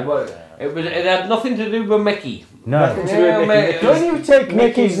rule that out. It had nothing to do with Mickey. Nothing to No. do with Mickey. mate. Don't you take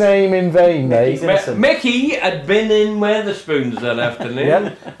Mickey's name in vain, Mickey's mate. innocent. Mickey had been in Weatherspoons that afternoon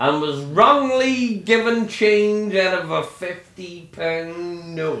Yep. and was wrongly given change out of a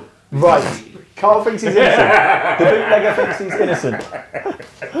 £50 note. Right. Karl thinks he's innocent. The bootlegger thinks he's innocent.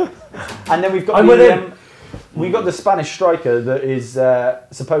 And then we've got we've got the Spanish striker that is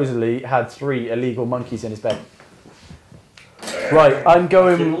supposedly had 3 illegal monkeys in his bed. Right, I'm I'm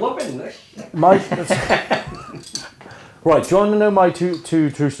going. loving this. My. Right, do you want to know my two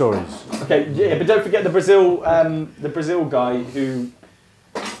true stories? Okay, yeah, but don't forget the Brazil guy who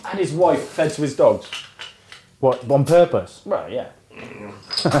and his wife fed to his dogs. What, on purpose? Well, yeah.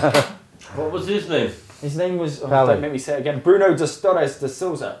 What was his name? His name was. Oh, Karl. don't make me say it again. Bruno de Torres de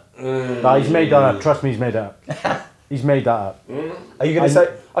Souza. Nah, he's made that up. Trust me, he's made that up. He's made that up. Are you going to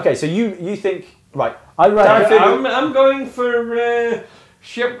say? Okay, so you think right? I reckon. I'm going for is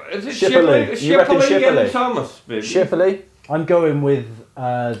it Shipperley. You reckon Shipperley? and Thomas, baby. Shipperley. I'm going with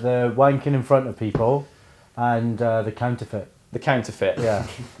the wanking in front of people and the counterfeit. The counterfeit. Yeah.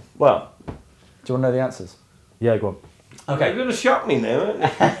 Well, do you want to know the answers? Yeah, go on. You're going to shock me now, aren't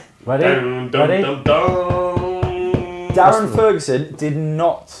you? Ready? Ready? Darren Ferguson did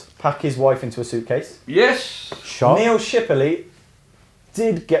not pack his wife into a suitcase. Yes. Shot. Neil Shipperley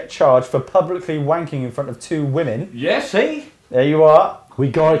did get charged for publicly wanking in front of 2 women. Yes, he. There you are. We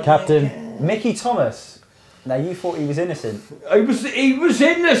got it, Captain. Mickey Thomas. Now you thought he was innocent. He was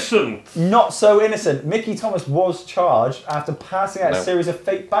innocent. Not so innocent. Mickey Thomas was charged after passing out a series of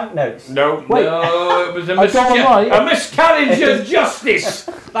fake banknotes. No, Wait. no, it was a, I got it right. a miscarriage of justice.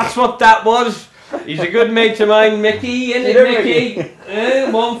 That's what that was. He's a good mate of mine, Mickey, isn't You know it,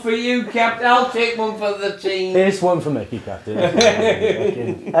 Mickey? One for you, Captain. I'll take one for the team. Here's one for Mickey, Captain.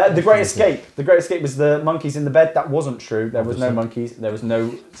 The Great Escape. The Great Escape was the monkeys in the bed. That wasn't true. There was no monkeys. There was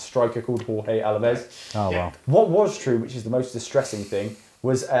no striker called Jorge Alves. Oh, well. What was true, which is the most distressing thing,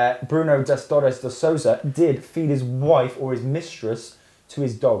 was Bruno de Torres de Souza did feed his wife or his mistress to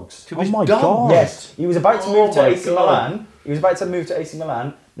his dogs. Oh, my God. Yes, he was about to move to my AC God. Milan. He was about to move to AC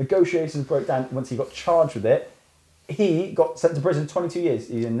Milan. Negotiations broke down once he got charged with it. He got sent to prison 22 years.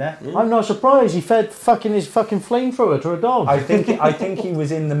 He's in there. I'm not surprised. He fed his fucking flamethrower to a dog. I think he was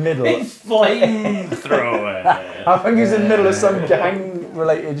in the middle. It's flamethrower. I think he was in the middle of some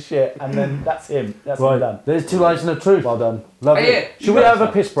gang-related shit, and then that's him. That's him Right, done. there's 2 lines of truth. Well done. Lovely. Yeah, Should you we got have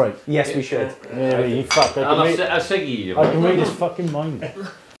a piss break? Yes, we should. Yeah, you fuck. I can read, A ciggy. I can read his fucking mind.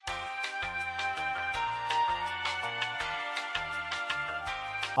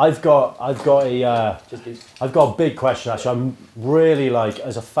 I've got a big question. Actually, I'm really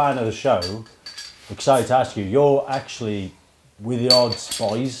as a fan of the show, excited to ask you. You're actually with the odds,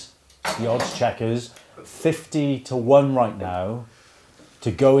 boys, the odds checkers, 50-1 right now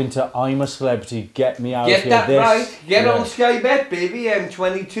to go into I'm a Celebrity. Get me out Get of here. that this, right. Get yeah. on Sky Bet, baby.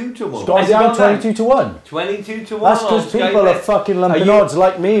 22-1. It's gone down 22-1. 22-1. That's because people are fucking lumping odds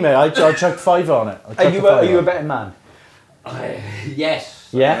like me, mate. I chucked 5 on it. Are you a betting man? Yes.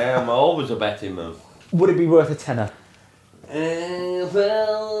 Yeah? I'm always a betting man. Would it be worth a tenner?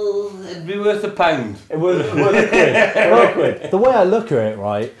 Well, it'd be worth £1. It was worth a quid. The way I look at it,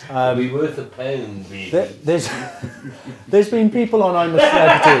 right, It'd be worth £1, baby. there's been people on I'm a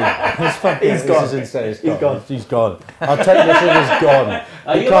Celebrity. He's gone. This is insane. He's gone. He's gone. I'll take this as he's gone.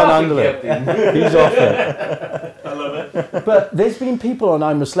 He can't handle it. He's off it. I love it. But there's been people on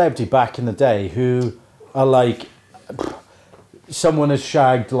I'm a Celebrity back in the day who are like, someone has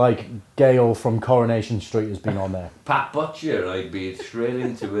shagged Gail from Coronation Street has been on there. Pat Butcher, I'd be straight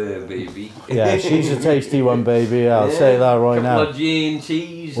into her, baby. Yeah, she's a tasty one, baby. I'll say that right now. Couple of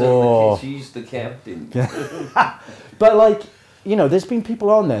G&T's Oh. and she's the captain. But there's been people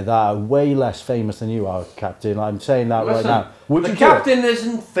on there that are way less famous than you are, Captain. I'm saying that Listen, right now. Would the you captain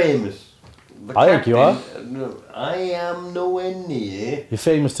isn't famous. The I think you are. No, I am nowhere near You're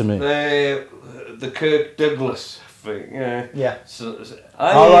famous to me. the Kirk Douglas thing. Yeah. So,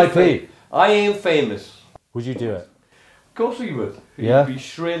 R.I.P. I ain't famous. Would you do it? Of course he would. He'd Yeah. be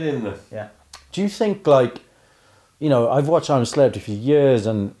straight in there. Yeah. Do you think I've watched I'm a Celebrity for years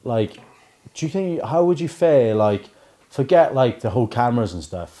and do you think, how would you fare, forget the whole cameras and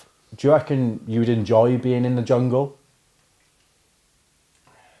stuff. Do you reckon you would enjoy being in the jungle?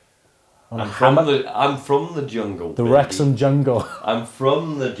 I'm from the jungle. The baby. Wrexham jungle. I'm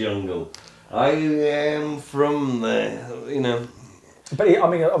from the jungle. I am from the, But I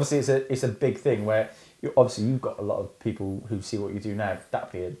mean, obviously, it's a big thing where you've got a lot of people who see what you do now.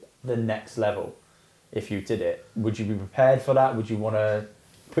 That'd be the next level. If you did it, would you be prepared for that? Would you want to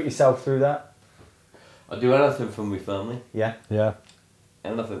put yourself through that? I do anything for my family. Yeah. Yeah.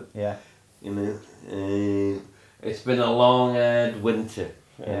 Anything. Yeah. It's been a long, hard winter.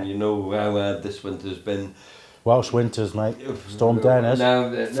 Yeah. And you know how hard this winter's been. Welsh winters, mate. Storm Dennis.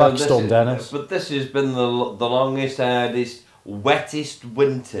 Fuck Storm Dennis. But this has been the longest, hardest, wettest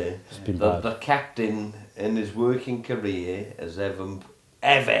winter been that bad. the captain in his working career has ever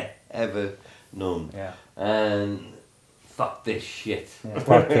known. Yeah. And fuck this shit.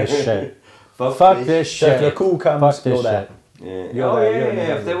 Fuck this shit. Fuck this So if shit. the call comes, Fuck this you're there. shit. Yeah. You're Oh there, yeah, you're in the yeah. If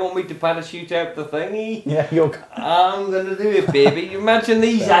jungle. they want me to parachute out the thingy, Yeah, you're. I'm gonna do it, baby. You imagine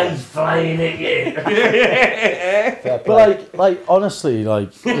these eyes flying at you. Fair play. But honestly,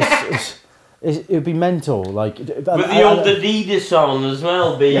 it would be mental. Like with the old Adidas on as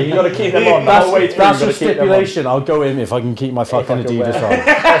well, baby. Yeah, you got to keep them on. That's a stipulation. I'll go in if I can keep my fucking Adidas on.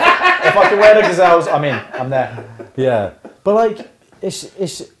 If I can wear the Gazelles, I'm in. I'm there. Yeah, but like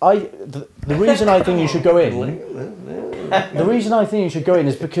the reason I think you should go in. The reason I think you should go in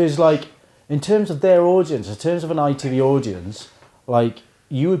is because like in terms of their audience, in terms of an ITV audience, like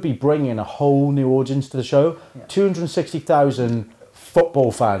you would be bringing a whole new audience to the show. 260,000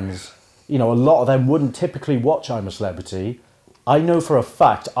 football fans. You know, a lot of them wouldn't typically watch I'm a Celebrity. I know for a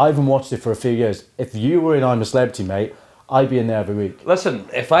fact, I haven't watched it for a few years. If you were in I'm a Celebrity, mate, I'd be in there every week. Listen,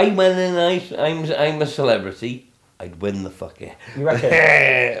 if I went in I'm a Celebrity, I'd win the fucker. You reckon?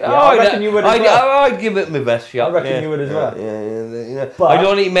 I reckon you would as well. I'd give it my best shot. I reckon you would as well. Yeah. But I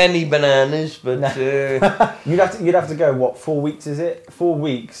don't eat many bananas, but... you'd have to go, what, 4 weeks is it? 4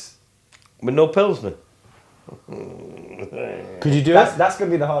 weeks. With no Pilsner. Could you do it? That's going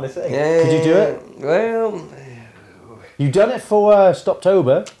to be the hardest thing. Could you do it? Well... You done it for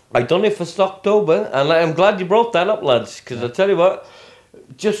Stoptober? I done it for Stocktober, and I'm glad you brought that up, lads, because I tell you what,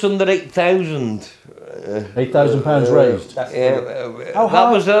 just under 8,000. £8,000 raised. How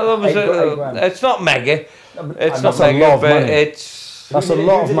hard? That was it's not mega. It's not mega, lot of but money. it's... That's a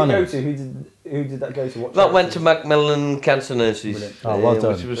lot of money. Who did that go to? What that went to Macmillan Cancer Nurses, Oh, well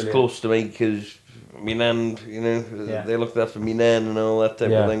done. which was close to me, because me nan, you know, they looked after me nan and all that type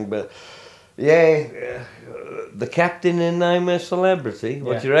of thing, but... Yeah, the captain in I'm a Celebrity.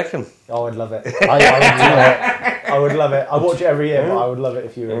 What do you reckon? Oh, I'd love it. I would do it. I would love it. I watch it every year, but I would love it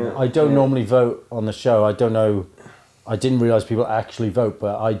if you were in it. I don't normally vote on the show. I don't know. I didn't realise people actually vote,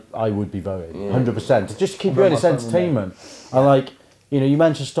 but I would be voting 100%. Just keep you in. It's entertainment. And like, you know, you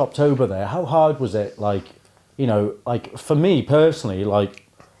mentioned Stoptober there. How hard was it? Like, you know, like for me personally, like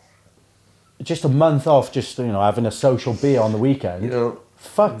just a month off, just you know, having a social beer on the weekend. You know.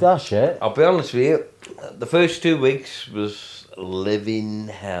 Fuck that shit. I'll be honest with you, the first 2 weeks was living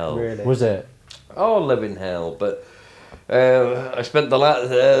hell. Really? Was it? Oh, living hell. But I spent the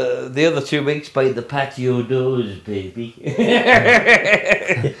other 2 weeks by the patio doors, baby.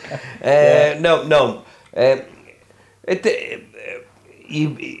 No.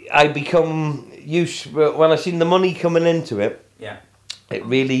 I become used, when I seen the money coming into it, it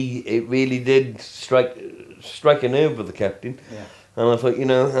really did strike a nerve with the captain. Yeah. And I thought, you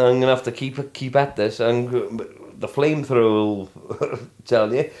know, I'm going to have to keep at this. And the flamethrower will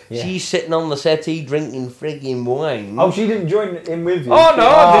tell you. Yeah. She's sitting on the settee drinking frigging wine. Oh, she didn't join in with you? Oh,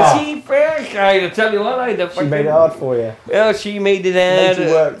 no, did she? I tell you what, she made it hard for you. Yeah, she made it hard. Made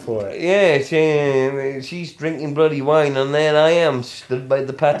you work for it. Yeah, she's drinking bloody wine, and then I am stood by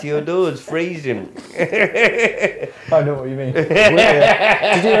the patio doors, freezing. I know what you mean.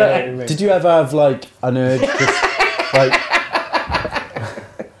 Did you ever have, like, an urge to, like...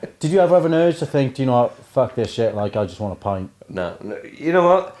 Did you ever have an urge to think, do you know what, fuck this shit, like I just want a pint? No. You know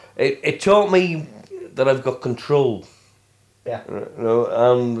what? It taught me that I've got control. Yeah. You know,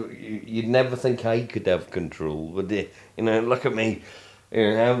 and you'd never think I could have control, would you? You know, look at me. You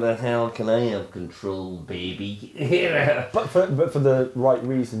know, how the hell can I have control, baby? But for the right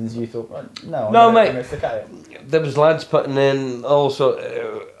reasons, you thought, no, mate. I'm gonna stick at it. There was lads putting in also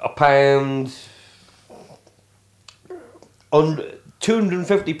 £1,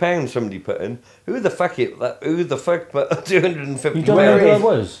 £250 somebody put in. Who the fuck put 250? You don't know who that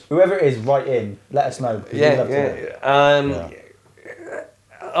was? Whoever it is, write in. Let us know.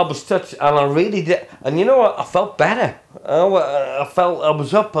 I was touched, and I really did. And you know what? I felt better. I felt I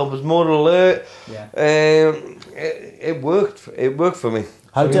was up. I was more alert. Yeah. It worked. It worked for me.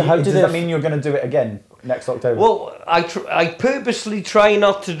 Does that mean you're going to do it again next October? Well, I purposely try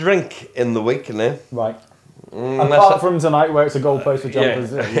not to drink in the week, now. Right. Apart from tonight, where it's a goalpost for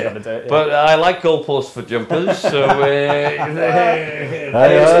jumpers, you're going to do it. Yeah. But I like goalposts for jumpers, so.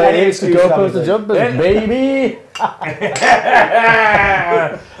 It's the goalpost for jumpers, baby.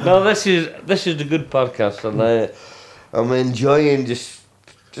 No, this is a good podcast, and I'm enjoying just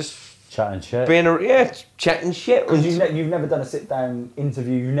chatting shit. Chatting shit. Because you've never done a sit down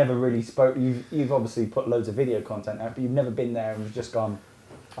interview. You've never really spoke. You've obviously put loads of video content out, but you've never been there and just gone,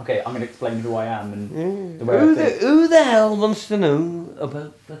 okay, I'm going to explain who I am and the way I think. Who the hell wants to know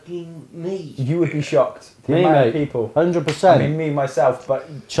about fucking me? You would be shocked. The Me, amount mate. of people. 100%. I mean, me, myself, but...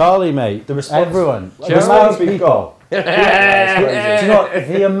 Charlie, mate. The response... Everyone. The response we've got. Do you know what,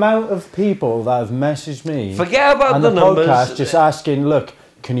 the amount of people that have messaged me... Forget about and the podcast numbers. just asking, look,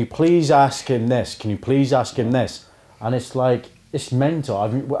 can you please ask him this? Can you please ask him this? And it's like, it's mental.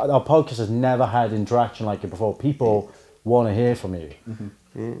 Our podcast has never had interaction like it before. People want to hear from you.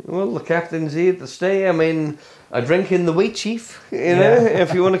 Yeah. Well, the captain's here to stay. I mean, I drink in the Wheat Chief. You know,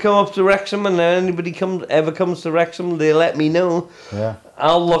 if you want to come up to Wrexham and anybody ever comes to Wrexham, they let me know. Yeah.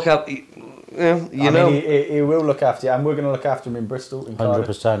 I'll look up. I mean, he will look after you, and we're going to look after him in Bristol. In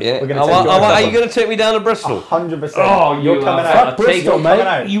 100%. Yeah. We're gonna Are you going to take me down to Bristol? 100%. Oh, you're coming have out. got to take Bristol,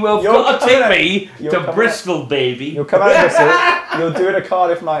 mate. You have You're got to coming take out. me You're to coming Bristol, baby. You'll come out of Bristol. You'll do it a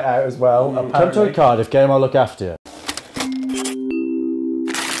Cardiff night out as well. Come to a Cardiff game, I'll look after you.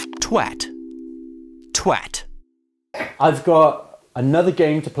 Twat. Twat. I've got another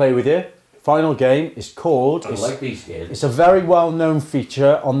game to play with you. Final game is called... I like these games. It's a very well-known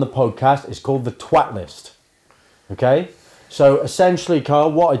feature on the podcast. It's called the Twat List. Okay? So essentially,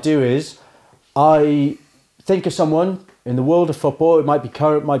 Karl, what I do is I think of someone in the world of football. It might be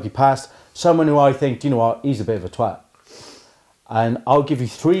current, might be past. Someone who I think, you know what, he's a bit of a twat. And I'll give you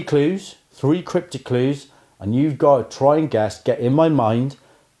 3 clues, 3 cryptic clues, and you've got to try and guess, get in my mind,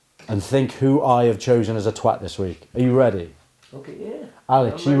 and think who I have chosen as a twat this week. Are you ready? Okay, yeah.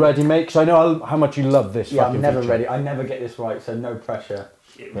 Alex, you ready, mate? Because I know how much you love this. Yeah, fucking I'm never feature. ready. I never get this right, so no pressure.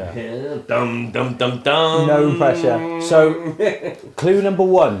 Yeah. Dum dum dum dum. No pressure. So, clue number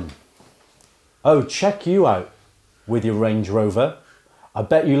 1. Oh, check you out with your Range Rover. I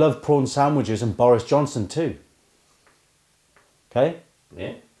bet you love prawn sandwiches and Boris Johnson too. Okay?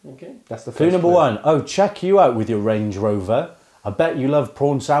 Yeah. Okay. That's the Clue first number 1. Oh, check you out with your Range Rover. I bet you love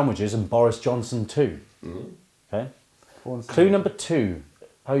prawn sandwiches and Boris Johnson too. Okay? Clue number 2.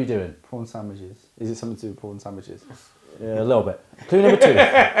 How are you doing? Prawn sandwiches. Is it something to do with prawn sandwiches? Yeah, a little bit. Clue number 2.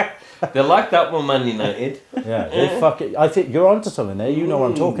 They like that one, Man United. Yeah, they fucking... I think you're onto something there. You know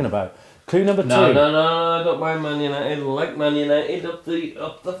what I'm talking about. Clue number 2. No, I don't mind Man United. I like Man United up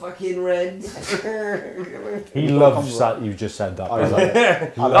the fucking Reds. He loves that you just said that.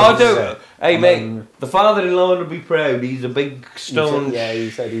 I do. Hey, mate, the father-in-law will be proud. He's a big stone. He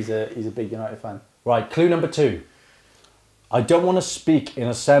said he's a big United fan. Right, clue number 2. I don't want to speak in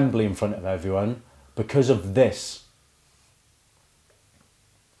assembly in front of everyone because of this.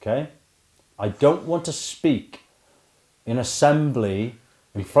 Okay? I don't want to speak in assembly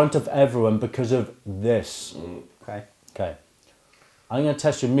in front of everyone because of this. Okay. Okay. I'm going to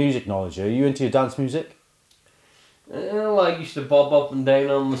test your music knowledge. Are you into your dance music? Well, I used to bob up and down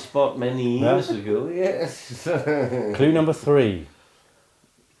on the spot many years ago. Yes. Clue number 3.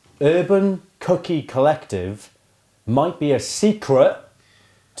 Urban Cookie Collective might be a secret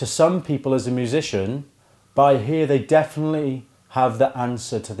to some people as a musician, but I hear they definitely have the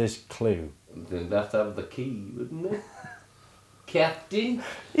answer to this clue. They'd have to have the key, wouldn't they? Captain?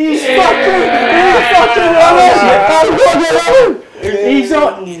 He's fucking He's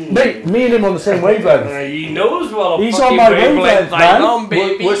on, mate, me and him on the same wavelength. He knows what a He's fucking on my wavelength wavelength, I'm man. on,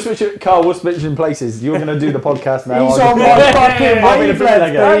 baby. Carl, we're switching places. You're going to do the podcast now. He's I'll on do- my fucking I'll be the wavelength,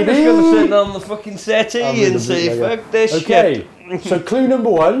 bootlegger. I'm just going to baby. sit on the fucking settee and say, bootlegger. fuck this Okay, shit. so clue number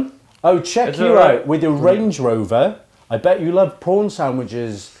 1. Oh, check It's you alright. out with your Range Rover. I bet you love prawn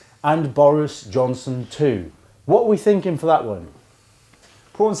sandwiches and Boris Johnson too. What are we thinking for that one?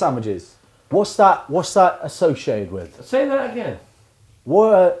 Prawn sandwiches. What's that associated with? Say that again.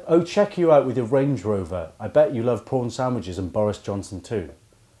 What? Oh, check you out with your Range Rover. I bet you love prawn sandwiches and Boris Johnson too.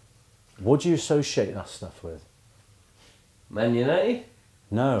 What do you associate that stuff with? Man United?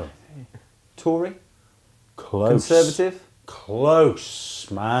 No. Tory. Close. Conservative. Close,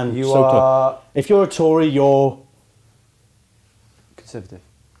 man. You So are if you're a Tory, you're... conservative.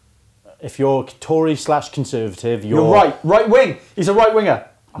 If you're Tory / Conservative, You're right. Right wing. He's a right winger.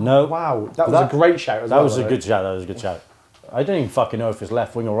 No. Wow, that was a great shout as That well. was a though. good shout. That was a good shout. I don't even fucking know if it's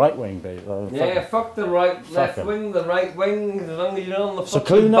left wing or right wing, babe. Yeah, fuck the right, left him. wing, the right wing, as long as you're on the So fucking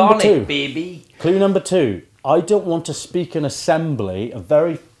clue number bonnet, 2. baby. Clue number 2. I don't want to speak in assembly. A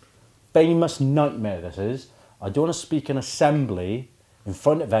very famous nightmare this is. I don't want to speak in assembly in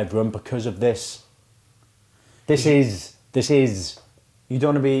front of everyone because of this. This is. You don't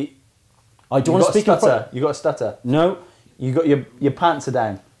want to be. I don't want to speak in front. You got a stutter. No. You got your pants are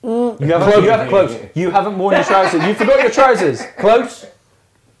down. You Close. haven't worn your trousers. You forgot your trousers. Close.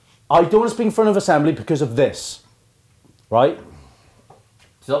 I don't want to speak in front of assembly because of this. Right?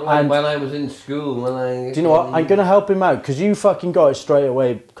 It's not like And- when I was in school, when I... Do you know what? I'm going to help him out because you fucking got it straight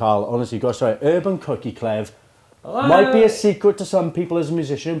away, Karl. Honestly, you got it straight. Urban Cookie Clev. Might be a secret to some people as a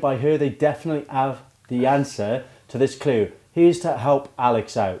musician, but I hear they definitely have the answer to this clue. Here's to help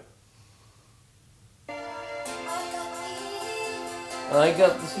Alex out. I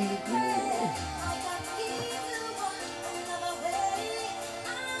got the secret.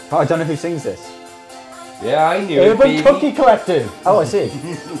 Oh, I don't know who sings this. Yeah, I knew it, Urban baby. Cookie Collective. Oh, I see.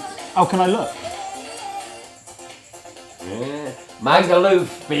 Oh, can I look? Yeah.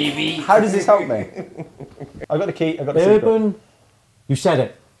 Magaluf, baby. How does this help me? I got the key. I got the secret. Urban. You said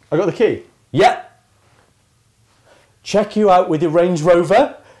it. I got the key. Yeah. Check you out with your Range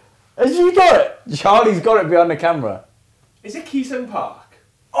Rover. Have you got it? Charlie's got it behind the camera. Is it Keystone Park?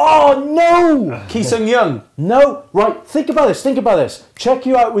 Oh no! Keysung Young. No. Right. Think about this. Think about this. Check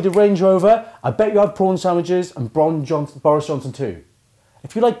you out with your Range Rover. I bet you have prawn sandwiches and Boris Johnson too.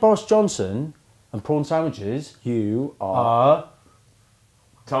 If you like Boris Johnson and prawn sandwiches, You are.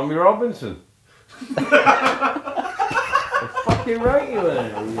 Tommy Robinson. You're fucking right, you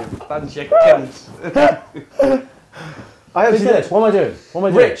are. You bunch of cunts. I have Look at this. What am I doing? What am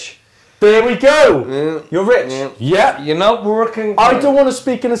I doing? Rich. There we go. You're rich. Yeah. You're not working. I don't want to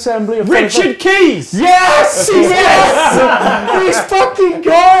speak in assembly. Of Richard Keys. Yes. Yes. He's fucking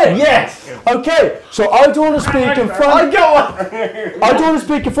good. Yes. Okay. So I don't want to speak in front. I got one. I don't want to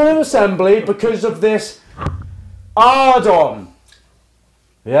speak in front of assembly because of this hard-on.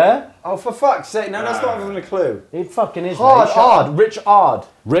 Yeah. Oh, for fuck's sake! No, that's not even a clue. It fucking is. Hard, mate. hard, rich, hard.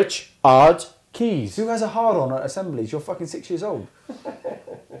 Rich hard keys. Who has a hard on at assemblies? You're fucking 6 years old.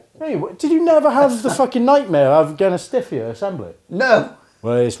 Hey, did you never have the fucking nightmare of getting a stiffy at assembly? No.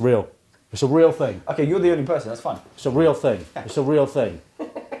 Well, it's real. It's a real thing. Okay, you're the only person. That's fine. It's a real thing. It's a real thing.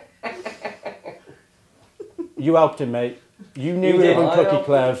 You helped him, mate. You knew You did. Urban I Cookie helped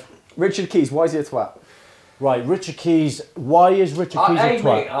Clev. Richard Keys. Why is he a twat? Right, Richard Keys. Why is Richard Keys a Hey, twat?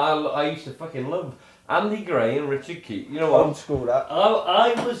 mate, I used to fucking love Andy Gray and Richard Keys. You know what? Old school that.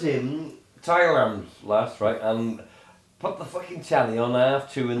 I was in Thailand last, right, and put the fucking telly on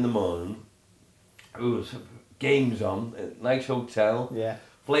 2:30 in the morning. It was games on, nice hotel, Yeah.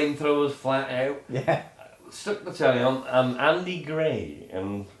 flamethrowers flat out. Yeah. Stuck the telly on, and Andy Gray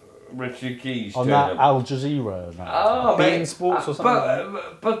and Richard Keys On turned that up. Al Jazeera. And that. Oh, Bein mate, Sports or something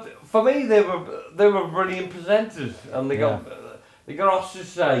But for me, they were brilliant presenters, and they got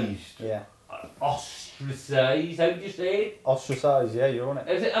ostracised. Yeah. Ostracised? How do you say it? Ostracised. Yeah, you're on it.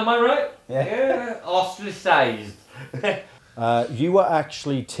 Is it? Am I right? Yeah. Ostracised. You were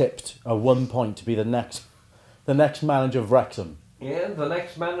actually tipped at one point to be the next manager of Wrexham. Yeah, the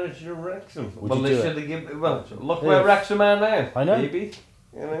next manager of Wrexham. Would Well, you they do should it? have given. Well, look Yeah. where Wrexham are now. I know. Baby.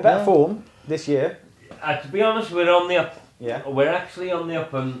 You know? Better form this year. To be honest, we're on the up. Yeah. We're actually on the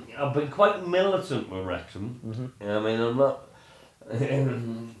up, and I've been quite militant with Wrexham. Mm-hmm. I mean, I'm not.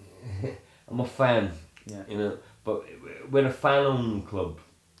 I'm a fan. Yeah. You know, but we're a fan-owned club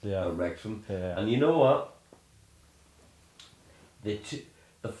Yeah. at Wrexham, Yeah. and you know what?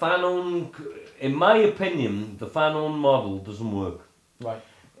 The fan-owned, in my opinion, the fan-owned model doesn't work. Right.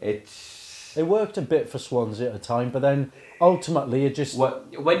 It worked a bit for Swansea at a time, but then ultimately it just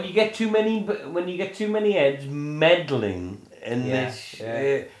When you get too many heads meddling in this,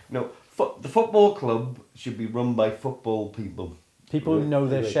 the football club should be run by football people. people who know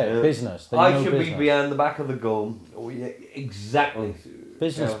their shit, Yeah. business. They I know should business. be behind the back of the goal. Oh, yeah, exactly.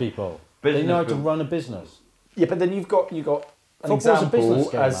 Business Yeah. people. Business They know how to people. run a business. Yeah, but then you've got an Football's a example business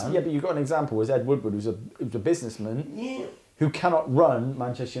game, as man. but you've got an example as Ed Woodward, who's a businessman Yeah. who cannot run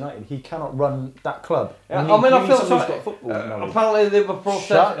Manchester United. He cannot run that club. Yeah, You I mean, I need feel somebody who's sorry. got football knowledge. Apparently, they were Shut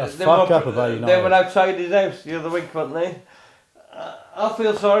protesting. the fuck up about They United. were outside his house the other week, weren't they? I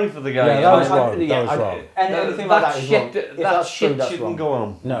feel sorry for the guy. Yeah, that was I- wrong. yeah, That was wrong. Anything like that is shit, wrong. If that that's true, shit that's shouldn't wrong. go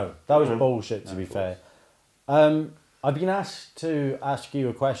on. No, that was bullshit, to be fair. I've been asked to ask you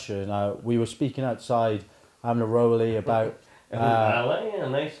a question. We were speaking outside, having a rollie about... a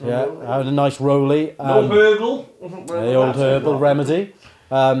nice yeah, little- having a nice rollie. No herbal. The old herbal remedy.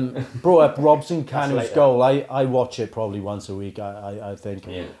 Brought up Robson Canu's later. goal. I watch it probably once a week, I think.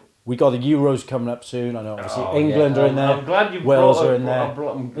 Yeah. We got the Euros coming up soon. I know obviously Oh, England yeah. are in there. I'm glad you Wales brought are up- in there.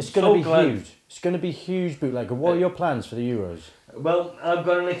 I'm It's so going to be glad. huge. It's going to be huge, Bootlegger. What are your plans for the Euros? Well, I've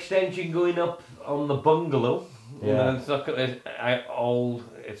got an extension going up on the bungalow. Yeah. It's not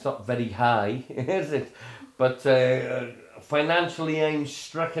it's not very high, is it? But financially, I'm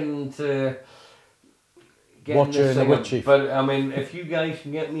stricken to get Watcher this in the thing up. Witchy. But I mean, if you guys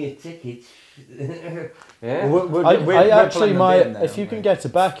can get me a ticket, yeah. I actually might. in there, If you can get to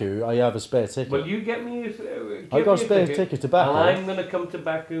Baku, I have a spare ticket. Well, you get me. I've got a spare ticket to Baku. And I'm going to come to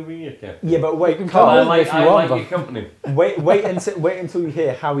Baku with you, Kev. Yeah, but wait, come Karl, with me if you I want, like but- your company. wait until you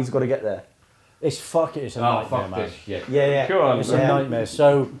hear how he's got to get there. It's It's a Oh, nightmare, fuck man. this shit. Yeah. Come on, It's man. a nightmare.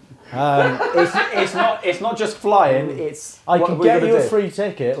 So It's not just flying. It's I what can we're get gonna you a do. free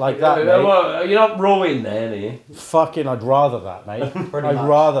ticket like that, mate. Well, you're not rowing there, are you? Fucking, I'd rather that, mate. Pretty I'd much.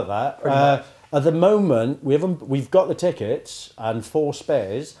 rather that. At the moment, we've got the tickets and 4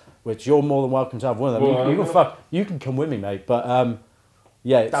 spares, which you're more than welcome to have one of them. You can come with me, mate. But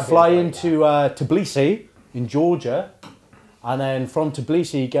yeah, That'd be fly great, into Tbilisi in Georgia. And then from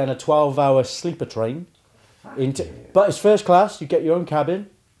Tbilisi, getting a 12-hour sleeper train. But it's first class, you get your own cabin,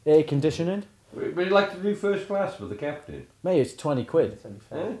 air conditioning. Would you like to do first class with the captain? Mate, it's 20 quid.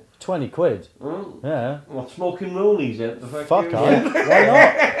 Yeah? 20 quid. Oh. Yeah. What, smoking rollies at the Fuck off. Why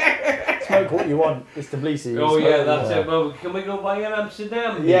not? Smoke what you want. It's Tbilisi. Oh yeah, that's it. Well, can we go buy in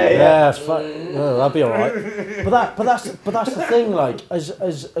Amsterdam? Yeah, it's that'd be alright. But that's the thing. Like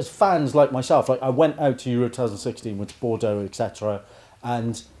as fans like myself, like I went out to Euro 2016, went to Bordeaux, etc.,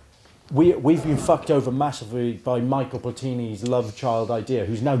 and we've been fucked over massively by Michael Platini's love child idea,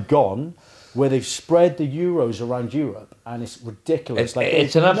 who's now gone, where they've spread the Euros around Europe, and it's ridiculous.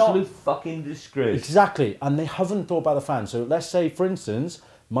 It's an absolute fucking disgrace. Exactly, and they haven't thought about the fans. So let's say, for instance,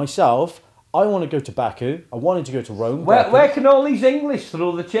 myself, I want to go to Baku. I wanted to go to Rome. Where can all these English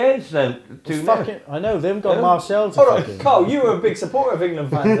throw the chairs down to now? I know, they haven't got Marcel to Alright, fucking... Karl, you were a big supporter of England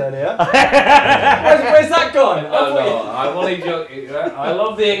fans earlier. Where's that gone? Oh, no, I'm only joking. I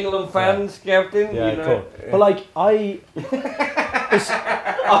love the England fans, Captain. Yeah, you know. cool. But like, I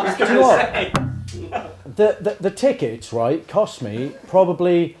was going to say... The tickets, right, cost me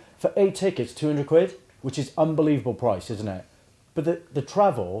probably, for 8 tickets, 200 quid, which is unbelievable price, isn't it? But the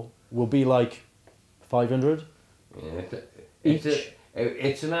travel will be like 500 each.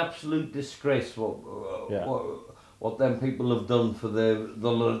 It's an absolute disgrace what them people have done for the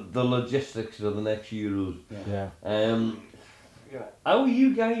logistics of the next Euros. How are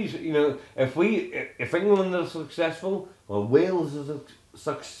you guys? You know, if England are successful, or Wales is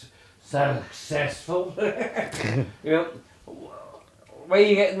successful, you know, where are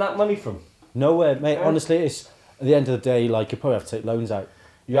you getting that money from? Nowhere, mate. Honestly, it's at the end of the day, like you probably have to take loans out.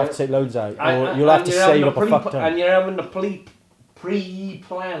 You have to take loans out, or you'll have to save up a fuck ton. And you're having to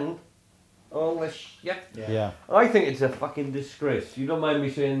pre-plan all this shit. Yeah. I think it's a fucking disgrace. You don't mind me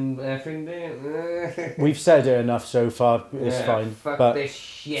saying effing there? We've said it enough so far. It's fine. Fuck but this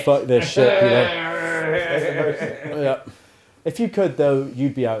shit. Fuck this shit. You know? Yeah. If you could though,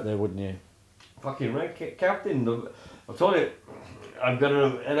 you'd be out there, wouldn't you? Fucking right, Captain. I'll tell you, I've got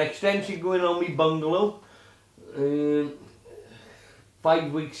an extension going on my bungalow.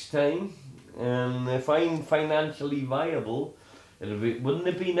 5 weeks time, and if I'm financially viable, wouldn't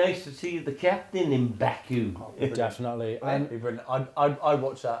it be nice to see the captain in Baku? Definitely. And I'd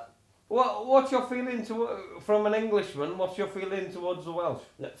watch that. What's your feeling from an Englishman? What's your feeling towards the Welsh?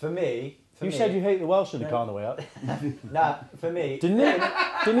 For me, said you hate the Welsh in the car on the way up. Nah, for me. Didn't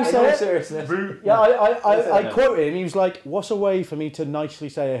you say it? Seriousness. Yeah, I quoted him. He was like, "What's a way for me to nicely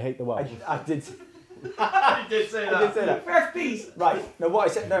say I hate the Welsh?" I did. You did say that. I did say that. 50s. Right. No, what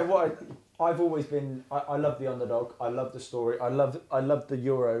I said. No, I've always been. I love the underdog. I love the story. I love the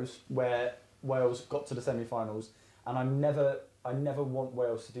Euros where Wales got to the semi-finals, and I never want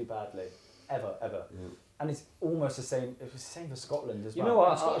Wales to do badly, ever. Yeah. And it's almost the same. It was the same for Scotland as well. You know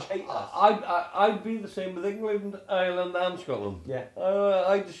what? Scottish hate us. I'd be the same with England, Ireland, and Scotland. Yeah.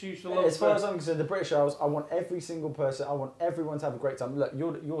 I just used to love. As far as I'm concerned, the British Isles. I want every single person. I want everyone to have a great time. Look,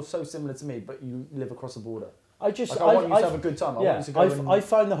 you're so similar to me, but you live across the border. I want you to have a good time. I want you to go I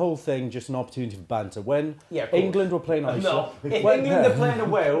find the whole thing just an opportunity for banter. When England were playing Iceland, if England are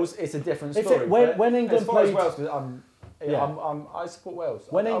playing Wales, it's a different story. When England played Wales, I support Wales.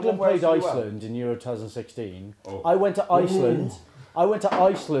 When England played Iceland in Euro 2016, I went to Iceland. I went to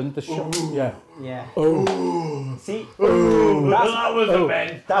Iceland. Yeah. Oh. See. That was a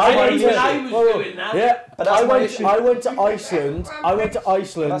bend. I was doing that. Yeah. But I went to Iceland.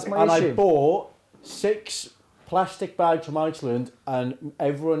 And I bought 6 plastic bags from Iceland, and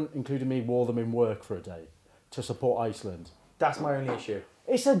everyone, including me, wore them in work for a day to support Iceland. That's my only issue.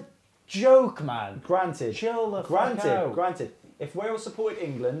 It's a joke, man. Granted. Chill the fuck out. Granted. If Wales supported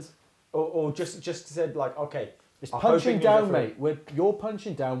England, or just said like, okay, it's punching down, mate. You're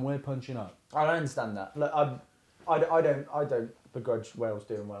punching down. We're punching up. I don't understand that. Like, I don't begrudge Wales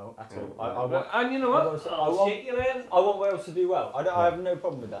doing well at all. And you know what? I want Wales to do well. I have no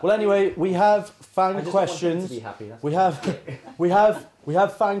problem with that. Well, anyway, we have fan I just questions. Want them to be happy, we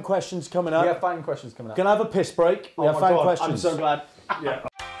have fan questions coming up. We have fan questions coming up. Gonna have a piss break. We have fan questions. I'm so glad. Yeah.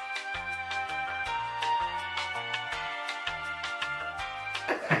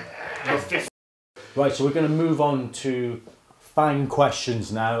 Right, so we're going to move on to fan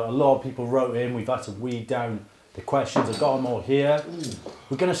questions now. A lot of people wrote in. We've had to weed down the questions. I've got them all here.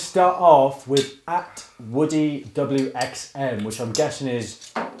 We're going to start off with @WoodieWXM, which I'm guessing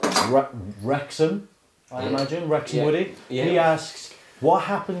is Wrexham, I imagine. Wrexham Woody. Yeah. He asks, what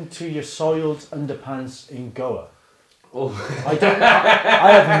happened to your soiled underpants in Goa? Oh. I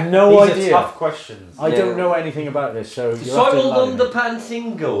have no These idea. are tough questions. I don't know anything about this, so you Soiled underpants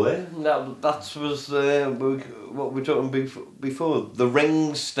in going. That was what we were talking before. The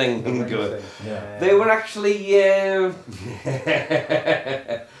rings thing in going. Yeah. They were actually, yeah.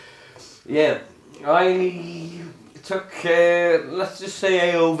 I took. Let's just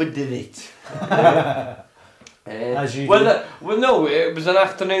say I overdid it. As you well, no, it was an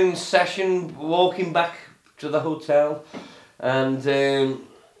afternoon session walking back to the hotel, and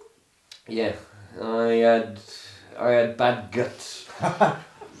yeah, I had bad guts.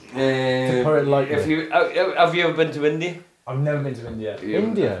 to put it lightly. If you have you ever been to India? I've never been to India.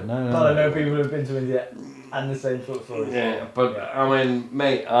 India? No. But I know people who've been to India and the same sort of stories. Yeah, but I mean,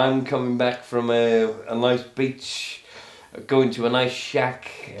 mate, I'm coming back from a nice beach, going to a nice shack.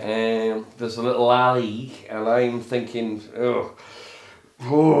 There's a little alley, and I'm thinking, yeah.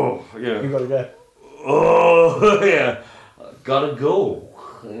 You gotta go. Oh, yeah, gotta go.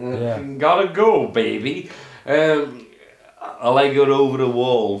 Yeah. Gotta go, baby. I leg it over the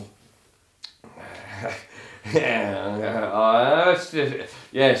wall. Yes,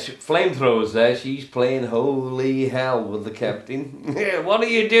 flamethrowers there. She's playing holy hell with the captain. What are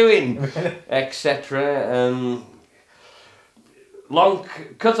you doing? Etc.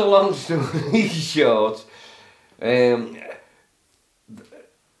 Cut a long story short.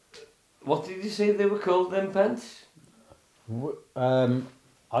 What did you say they were called, them pants?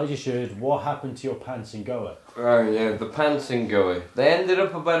 I just heard what happened to your pants in Goa. Oh yeah, the pants in Goa. They ended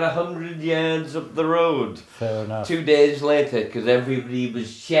up about 100 yards up the road. Fair enough. 2 days later, because everybody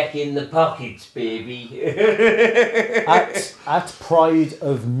was checking the pockets, baby. At Pride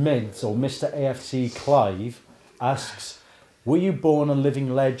of Mids, or Mr. AFC Clive asks, were you born a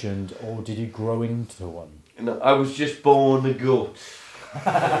living legend or did you grow into one? No, I was just born a goat.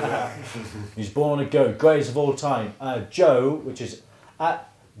 He's born a goat. Greatest of all time. Joe, which is at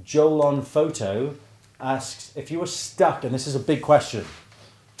Jolon Photo, asks, if you were stuck, and this is a big question,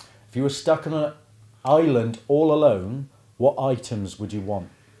 if you were stuck on an island all alone, what items would you want?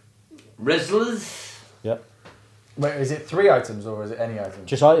 Rizzlers. Yep. Wait, is it 3 items or is it any item?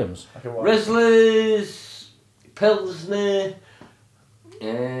 Just items. Okay, what? Rizzlers, Pilsner,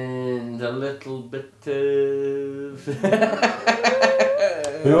 and a little bit of...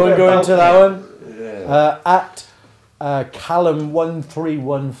 We won't go into that one. At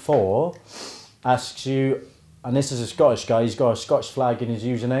Callum1314 asks you, and this is a Scottish guy, he's got a Scottish flag in his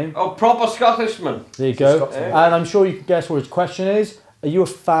username. Oh, proper Scottishman. There you go. And I'm sure you can guess what his question is. Are you a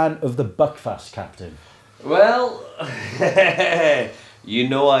fan of the Buckfast, Captain? Well, you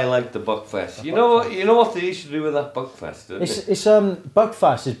know I like the Buckfast. You know what they used to do with that Buckfast, don't they? It's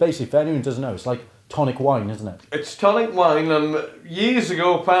Buckfast is basically, if anyone doesn't know, it's like tonic wine, isn't it? It's tonic wine, and years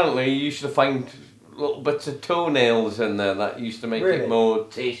ago apparently you used to find little bits of toenails in there that used to make it more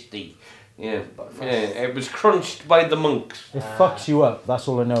tasty. Yeah, it was crunched by the monks. It fucks you up. That's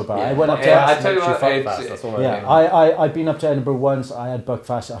all I know about it. I went up to. I tell you what, That's all I know. I've been up to Edinburgh once. I had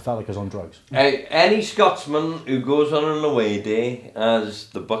Buckfast. I felt like I was on drugs. Any Scotsman who goes on an away day has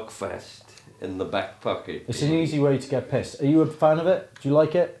the Buckfast in the back pocket. It's an easy way to get pissed. Are you a fan of it? Do you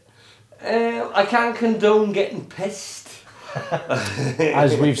like it? I can't condone getting pissed.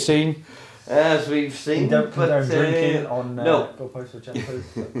 As we've seen. As we've seen. You don't condone drinking on no. goalposts for jumpers,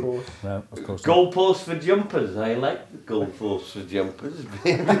 of course. No, of course not. Goalposts for jumpers. I like the goalposts for jumpers.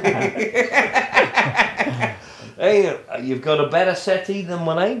 Hey, you've got a better settee than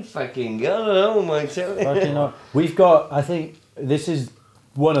what I fucking got at home, I tell you. Fucking not. We've got, I think, this is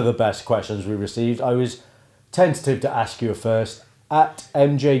one of the best questions we received. I was tentative to ask you first. At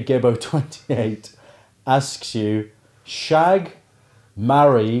MJGibbo28 asks you, shag,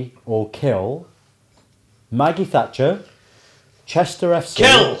 marry or kill Maggie Thatcher, Chester FC.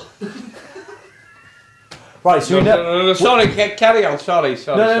 Kill! Right, so no, sorry, carry on, sorry.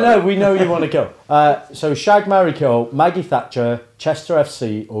 No, we know you want to kill. So shag, marry, kill Maggie Thatcher, Chester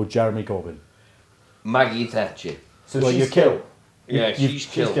FC or Jeremy Corbyn. Maggie Thatcher. So well, you kill. Yeah, she's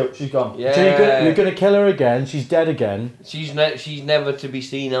killed. She's gone. Yeah. So you're going to kill her again. She's dead again. She's never to be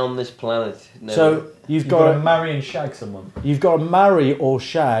seen on this planet. Never. So you've got to marry and shag someone. You've got to marry or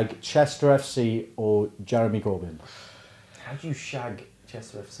shag Chester FC or Jeremy Corbyn. How do you shag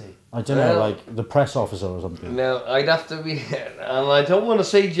Chester FC? I don't know, like the press officer or something. No, I'd have to be, and I don't want to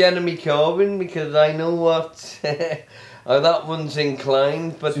say Jeremy Corbyn because I know what how that one's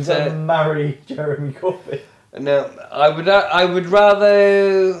inclined. But so you've got to marry Jeremy Corbyn. No, I would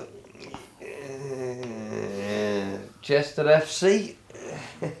rather Chester FC.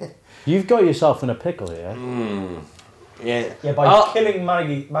 You've got yourself in a pickle here. Yeah. Yeah, by killing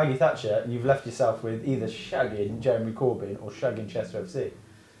Maggie Thatcher, you've left yourself with either shagging Jeremy Corbyn or shagging Chester FC.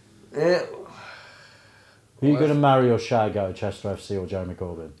 Yeah. Who are you going to marry or shag out of Chester FC or Jeremy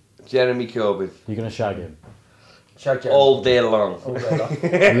Corbyn? Jeremy Corbyn. You're going to shag him? Shag Jeremy All day long. All day long.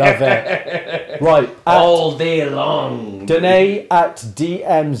 Love it. Right. All day long. Danae at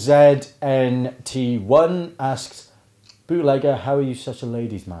DMZNT1 asks, Bootlegger, how are you such a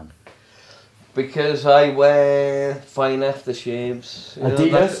ladies' man? Because I wear fine aftershaves. You know,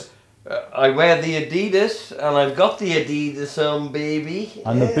 Adidas? I wear the Adidas, and I've got the Adidas on, baby.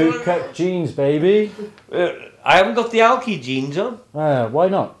 And the bootcut jeans, baby. I haven't got the Alky jeans on. Why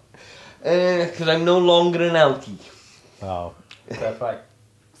not? Because I'm no longer an Alky. Oh, Fair play.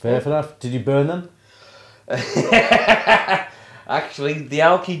 fair enough. Did you burn them? Actually, the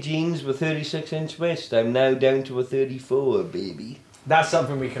Alky jeans were 36-inch waist. I'm now down to a 34, baby. That's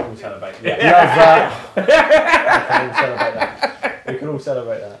something we can all celebrate. Love that. We can all celebrate that. We can all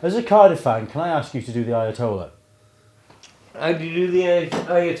celebrate that. As a Cardiff fan, can I ask you to do the Ayatollah? How do you do the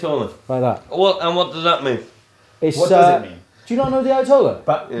Ayatollah? Like that. What does that mean? It's, What does it mean? Do you not know the Ayatollah?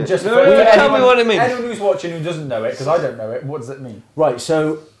 But just No, for tell me what it means. Anyone who's watching who doesn't know it, because I don't know it, what does it mean? Right,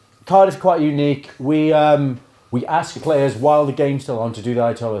 so Cardiff's quite unique. We ask players while the game's still on to do the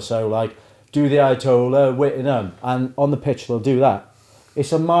Ayatollah. So, like, do the Ayatollah, Whittingham, and on the pitch they'll do that.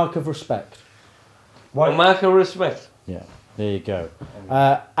 It's a mark of respect. A mark of respect. Yeah, there you go.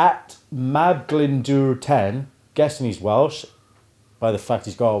 At Mabglindur10, guessing he's Welsh, by the fact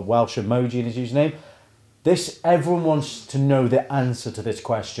he's got a Welsh emoji in his username. Everyone wants to know the answer to this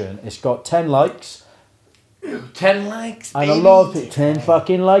question. It's got 10 likes. 10 likes, And baby. a lot of 10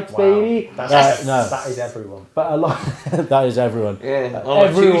 fucking likes, baby. That's, No, That is everyone. but a lot. That is everyone. Yeah, on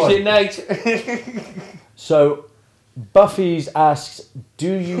everyone. a Tuesday night. So, Buffy's asks,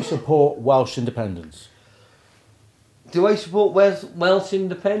 do you support Welsh independence? Do I support Welsh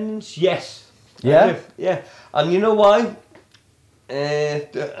independence? Yes. Yeah? I do. Yeah. And you know why?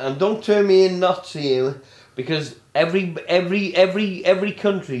 And don't turn me in Nazi here, because every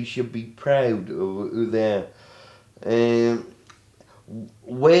country should be proud of who they are.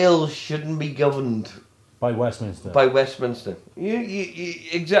 Wales shouldn't be governed By Westminster. by Westminster. You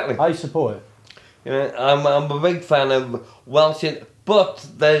exactly. I support it. You know, I'm a big fan of Welsh, but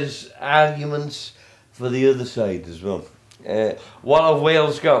there's arguments for the other side as well. What have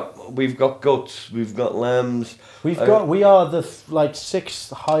Wales got? We've got goats, we've got lambs. We are the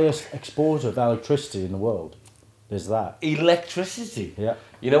sixth highest exporter of electricity in the world. There's that. Electricity. Yeah.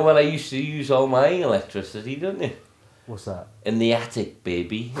 You know what I used to use all my electricity, don't you? What's that? In the attic,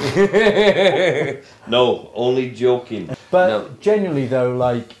 baby. No, only joking. But no. genuinely though,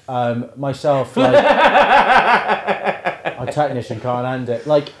 myself, a technician can't hand it.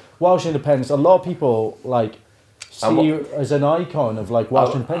 Welsh independence, a lot of people see you as an icon of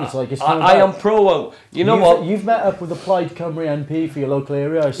Welsh independence. It's I am pro. You know what? You've met up with the Plaid Cymru MP for your local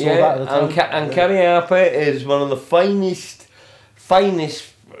area. I saw that at the time. And Kerry Harper is one of the finest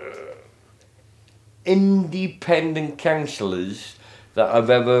independent councillors that I've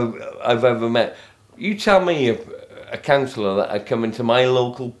ever met. You tell me a councillor that I'd come into my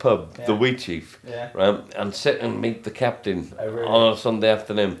local pub, the Wheat Chief, right, and sit and meet the captain on a Sunday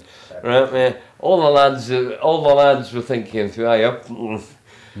afternoon, right? Man, all the lads were thinking, "Hey up,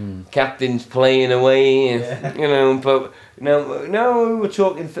 captain's playing away," you know. But no, we were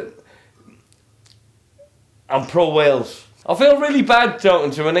talking. I'm pro Wales. I feel really bad talking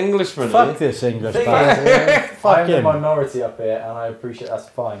to an Englishman. Fuck this English Thing bastard. Fuck I'm the him. minority up here, and I appreciate that's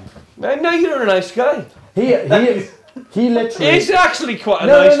fine. No, you're a nice guy. He literally. He's actually quite a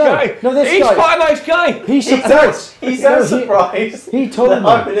No, nice no. guy. No, this He's guy- quite a nice guy. He supports. He sounds No, surprised. He told that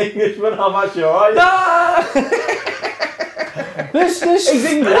I'm me. an Englishman. I'm actually alright. Nah. This He's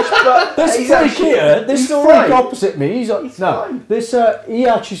English, but this he's freak actually- here, this he's freak fine. opposite me. He's He's fine. this he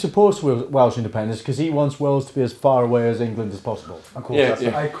actually supports Welsh independence because he wants Wales to be as far away as England as possible. Of course,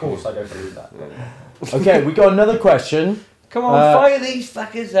 Yeah, of course, I don't believe that. Okay, we got another question. Come on, fire these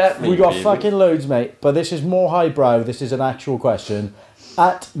fuckers at me. We got baby. fucking loads, mate. But this is more highbrow. This is an actual question.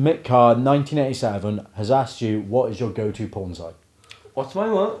 At Mickcard1987 has asked you, what is your go-to porn site? What's my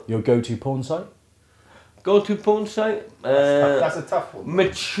what? Your go-to porn site? Go to porn site. That's a tough one.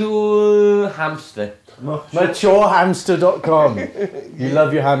 Mature hamster. Maturehamster.com. You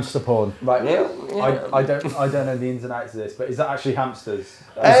love your hamster porn. Right. Yeah. I don't know the ins and outs of this, but is that actually hamsters? Is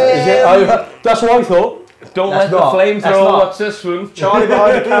it? That's what I thought. Don't That's let not- the that's flamethrower not. watch this one. Charlie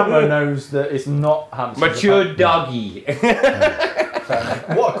behind the camera knows that it's not hamsters. Mature doggy.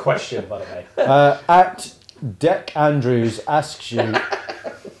 What a question, by the way. At Deck Andrews asks you,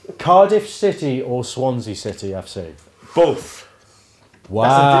 Cardiff City or Swansea City FC? Both.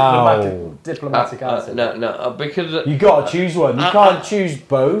 Wow. That's a diplomatic answer. No, because You got to choose one. You can't choose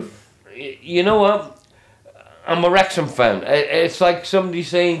both. you know what? I'm a Wrexham fan. It's like somebody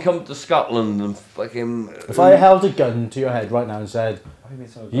saying come to Scotland and fucking... If I held a gun to your head right now and said,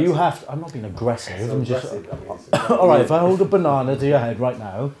 you have to... I'm not being aggressive. I'm just... Alright, if I hold a banana to your head right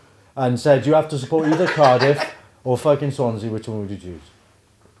now and said you have to support either Cardiff or fucking Swansea, which one would you choose?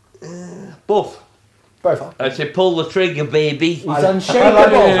 Both. Both. I'd say pull the trigger, baby. He's unshakable.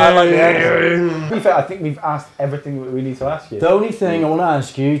 I like the answer. To be fair, I think we've asked everything that we need to ask you. The only thing I want to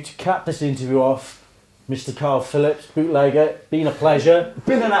ask you to cap this interview off, Mr. Karl Phillips, Bootlegger, been a pleasure.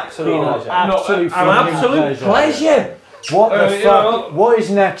 Been an absolute pleasure. Absolute pleasure. What the you fuck? know, What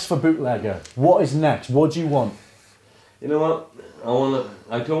is next for Bootlegger? What is next? What do you want? You know what?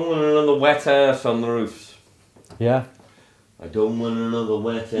 I don't want another wet ass on the roofs. Yeah? I don't want another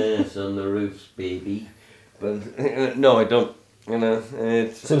wet ass on the roofs, baby. But no, I don't. You know,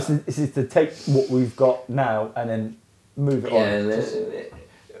 it's... So this is to take what we've got now and then move it on.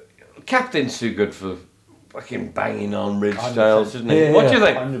 Captain's too good for fucking banging on ridge styles, isn't he? What do you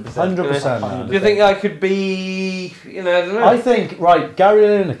think? 100%. Do you think I could be, you know, I don't know. I think, right, Gary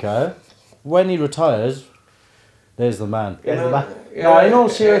Lineker, when he retires, there's the man. No, in all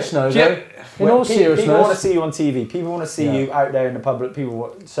seriousness, though, People want to see you on TV. People want to see you out there in the public. People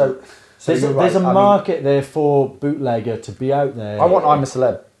want, so there's a market there for Bootlegger to be out there. I want I'm a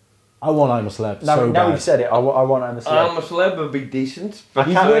Celeb. I want I'm a Celeb. Now you've said it. I want I'm a Celeb. I'm a Celeb would be decent. But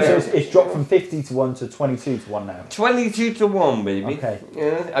it's dropped from 50 to 1 to 22 to 1 now. 22 to 1, baby. Okay.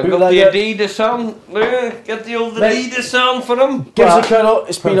 Yeah, I've got the Adidas on. Get the old Adidas on for them. Give us a cuddle.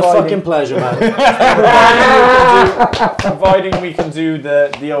 It's been a fucking pleasure, man. Providing we can do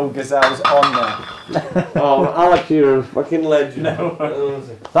the old gazelles on there. Oh, Alex, you're a fucking legend.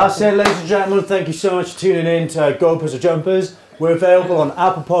 That's it, ladies and gentlemen. Thank you so much for tuning in to Goalposts or Jumpers. We're available on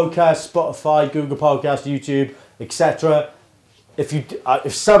Apple Podcasts, Spotify, Google Podcasts, YouTube, etc.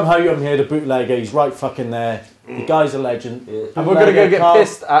 If somehow you haven't heard of Bootlegger, he's right fucking there. The guy's a legend. Yeah. And we're going to go get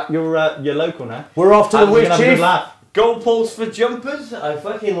pissed at your local now. We're off to the Wick, Chief. Goalposts for jumpers? I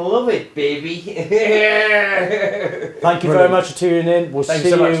fucking love it, baby. Thank you very much for tuning in. We'll see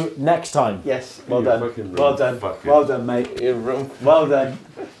you next time. Yes, well done. Well done. Well done, mate. Well done.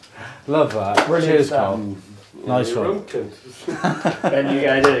 Love that. Brilliant. Cheers, Karl. Nice one. And you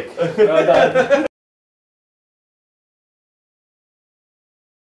guys did it. Well done.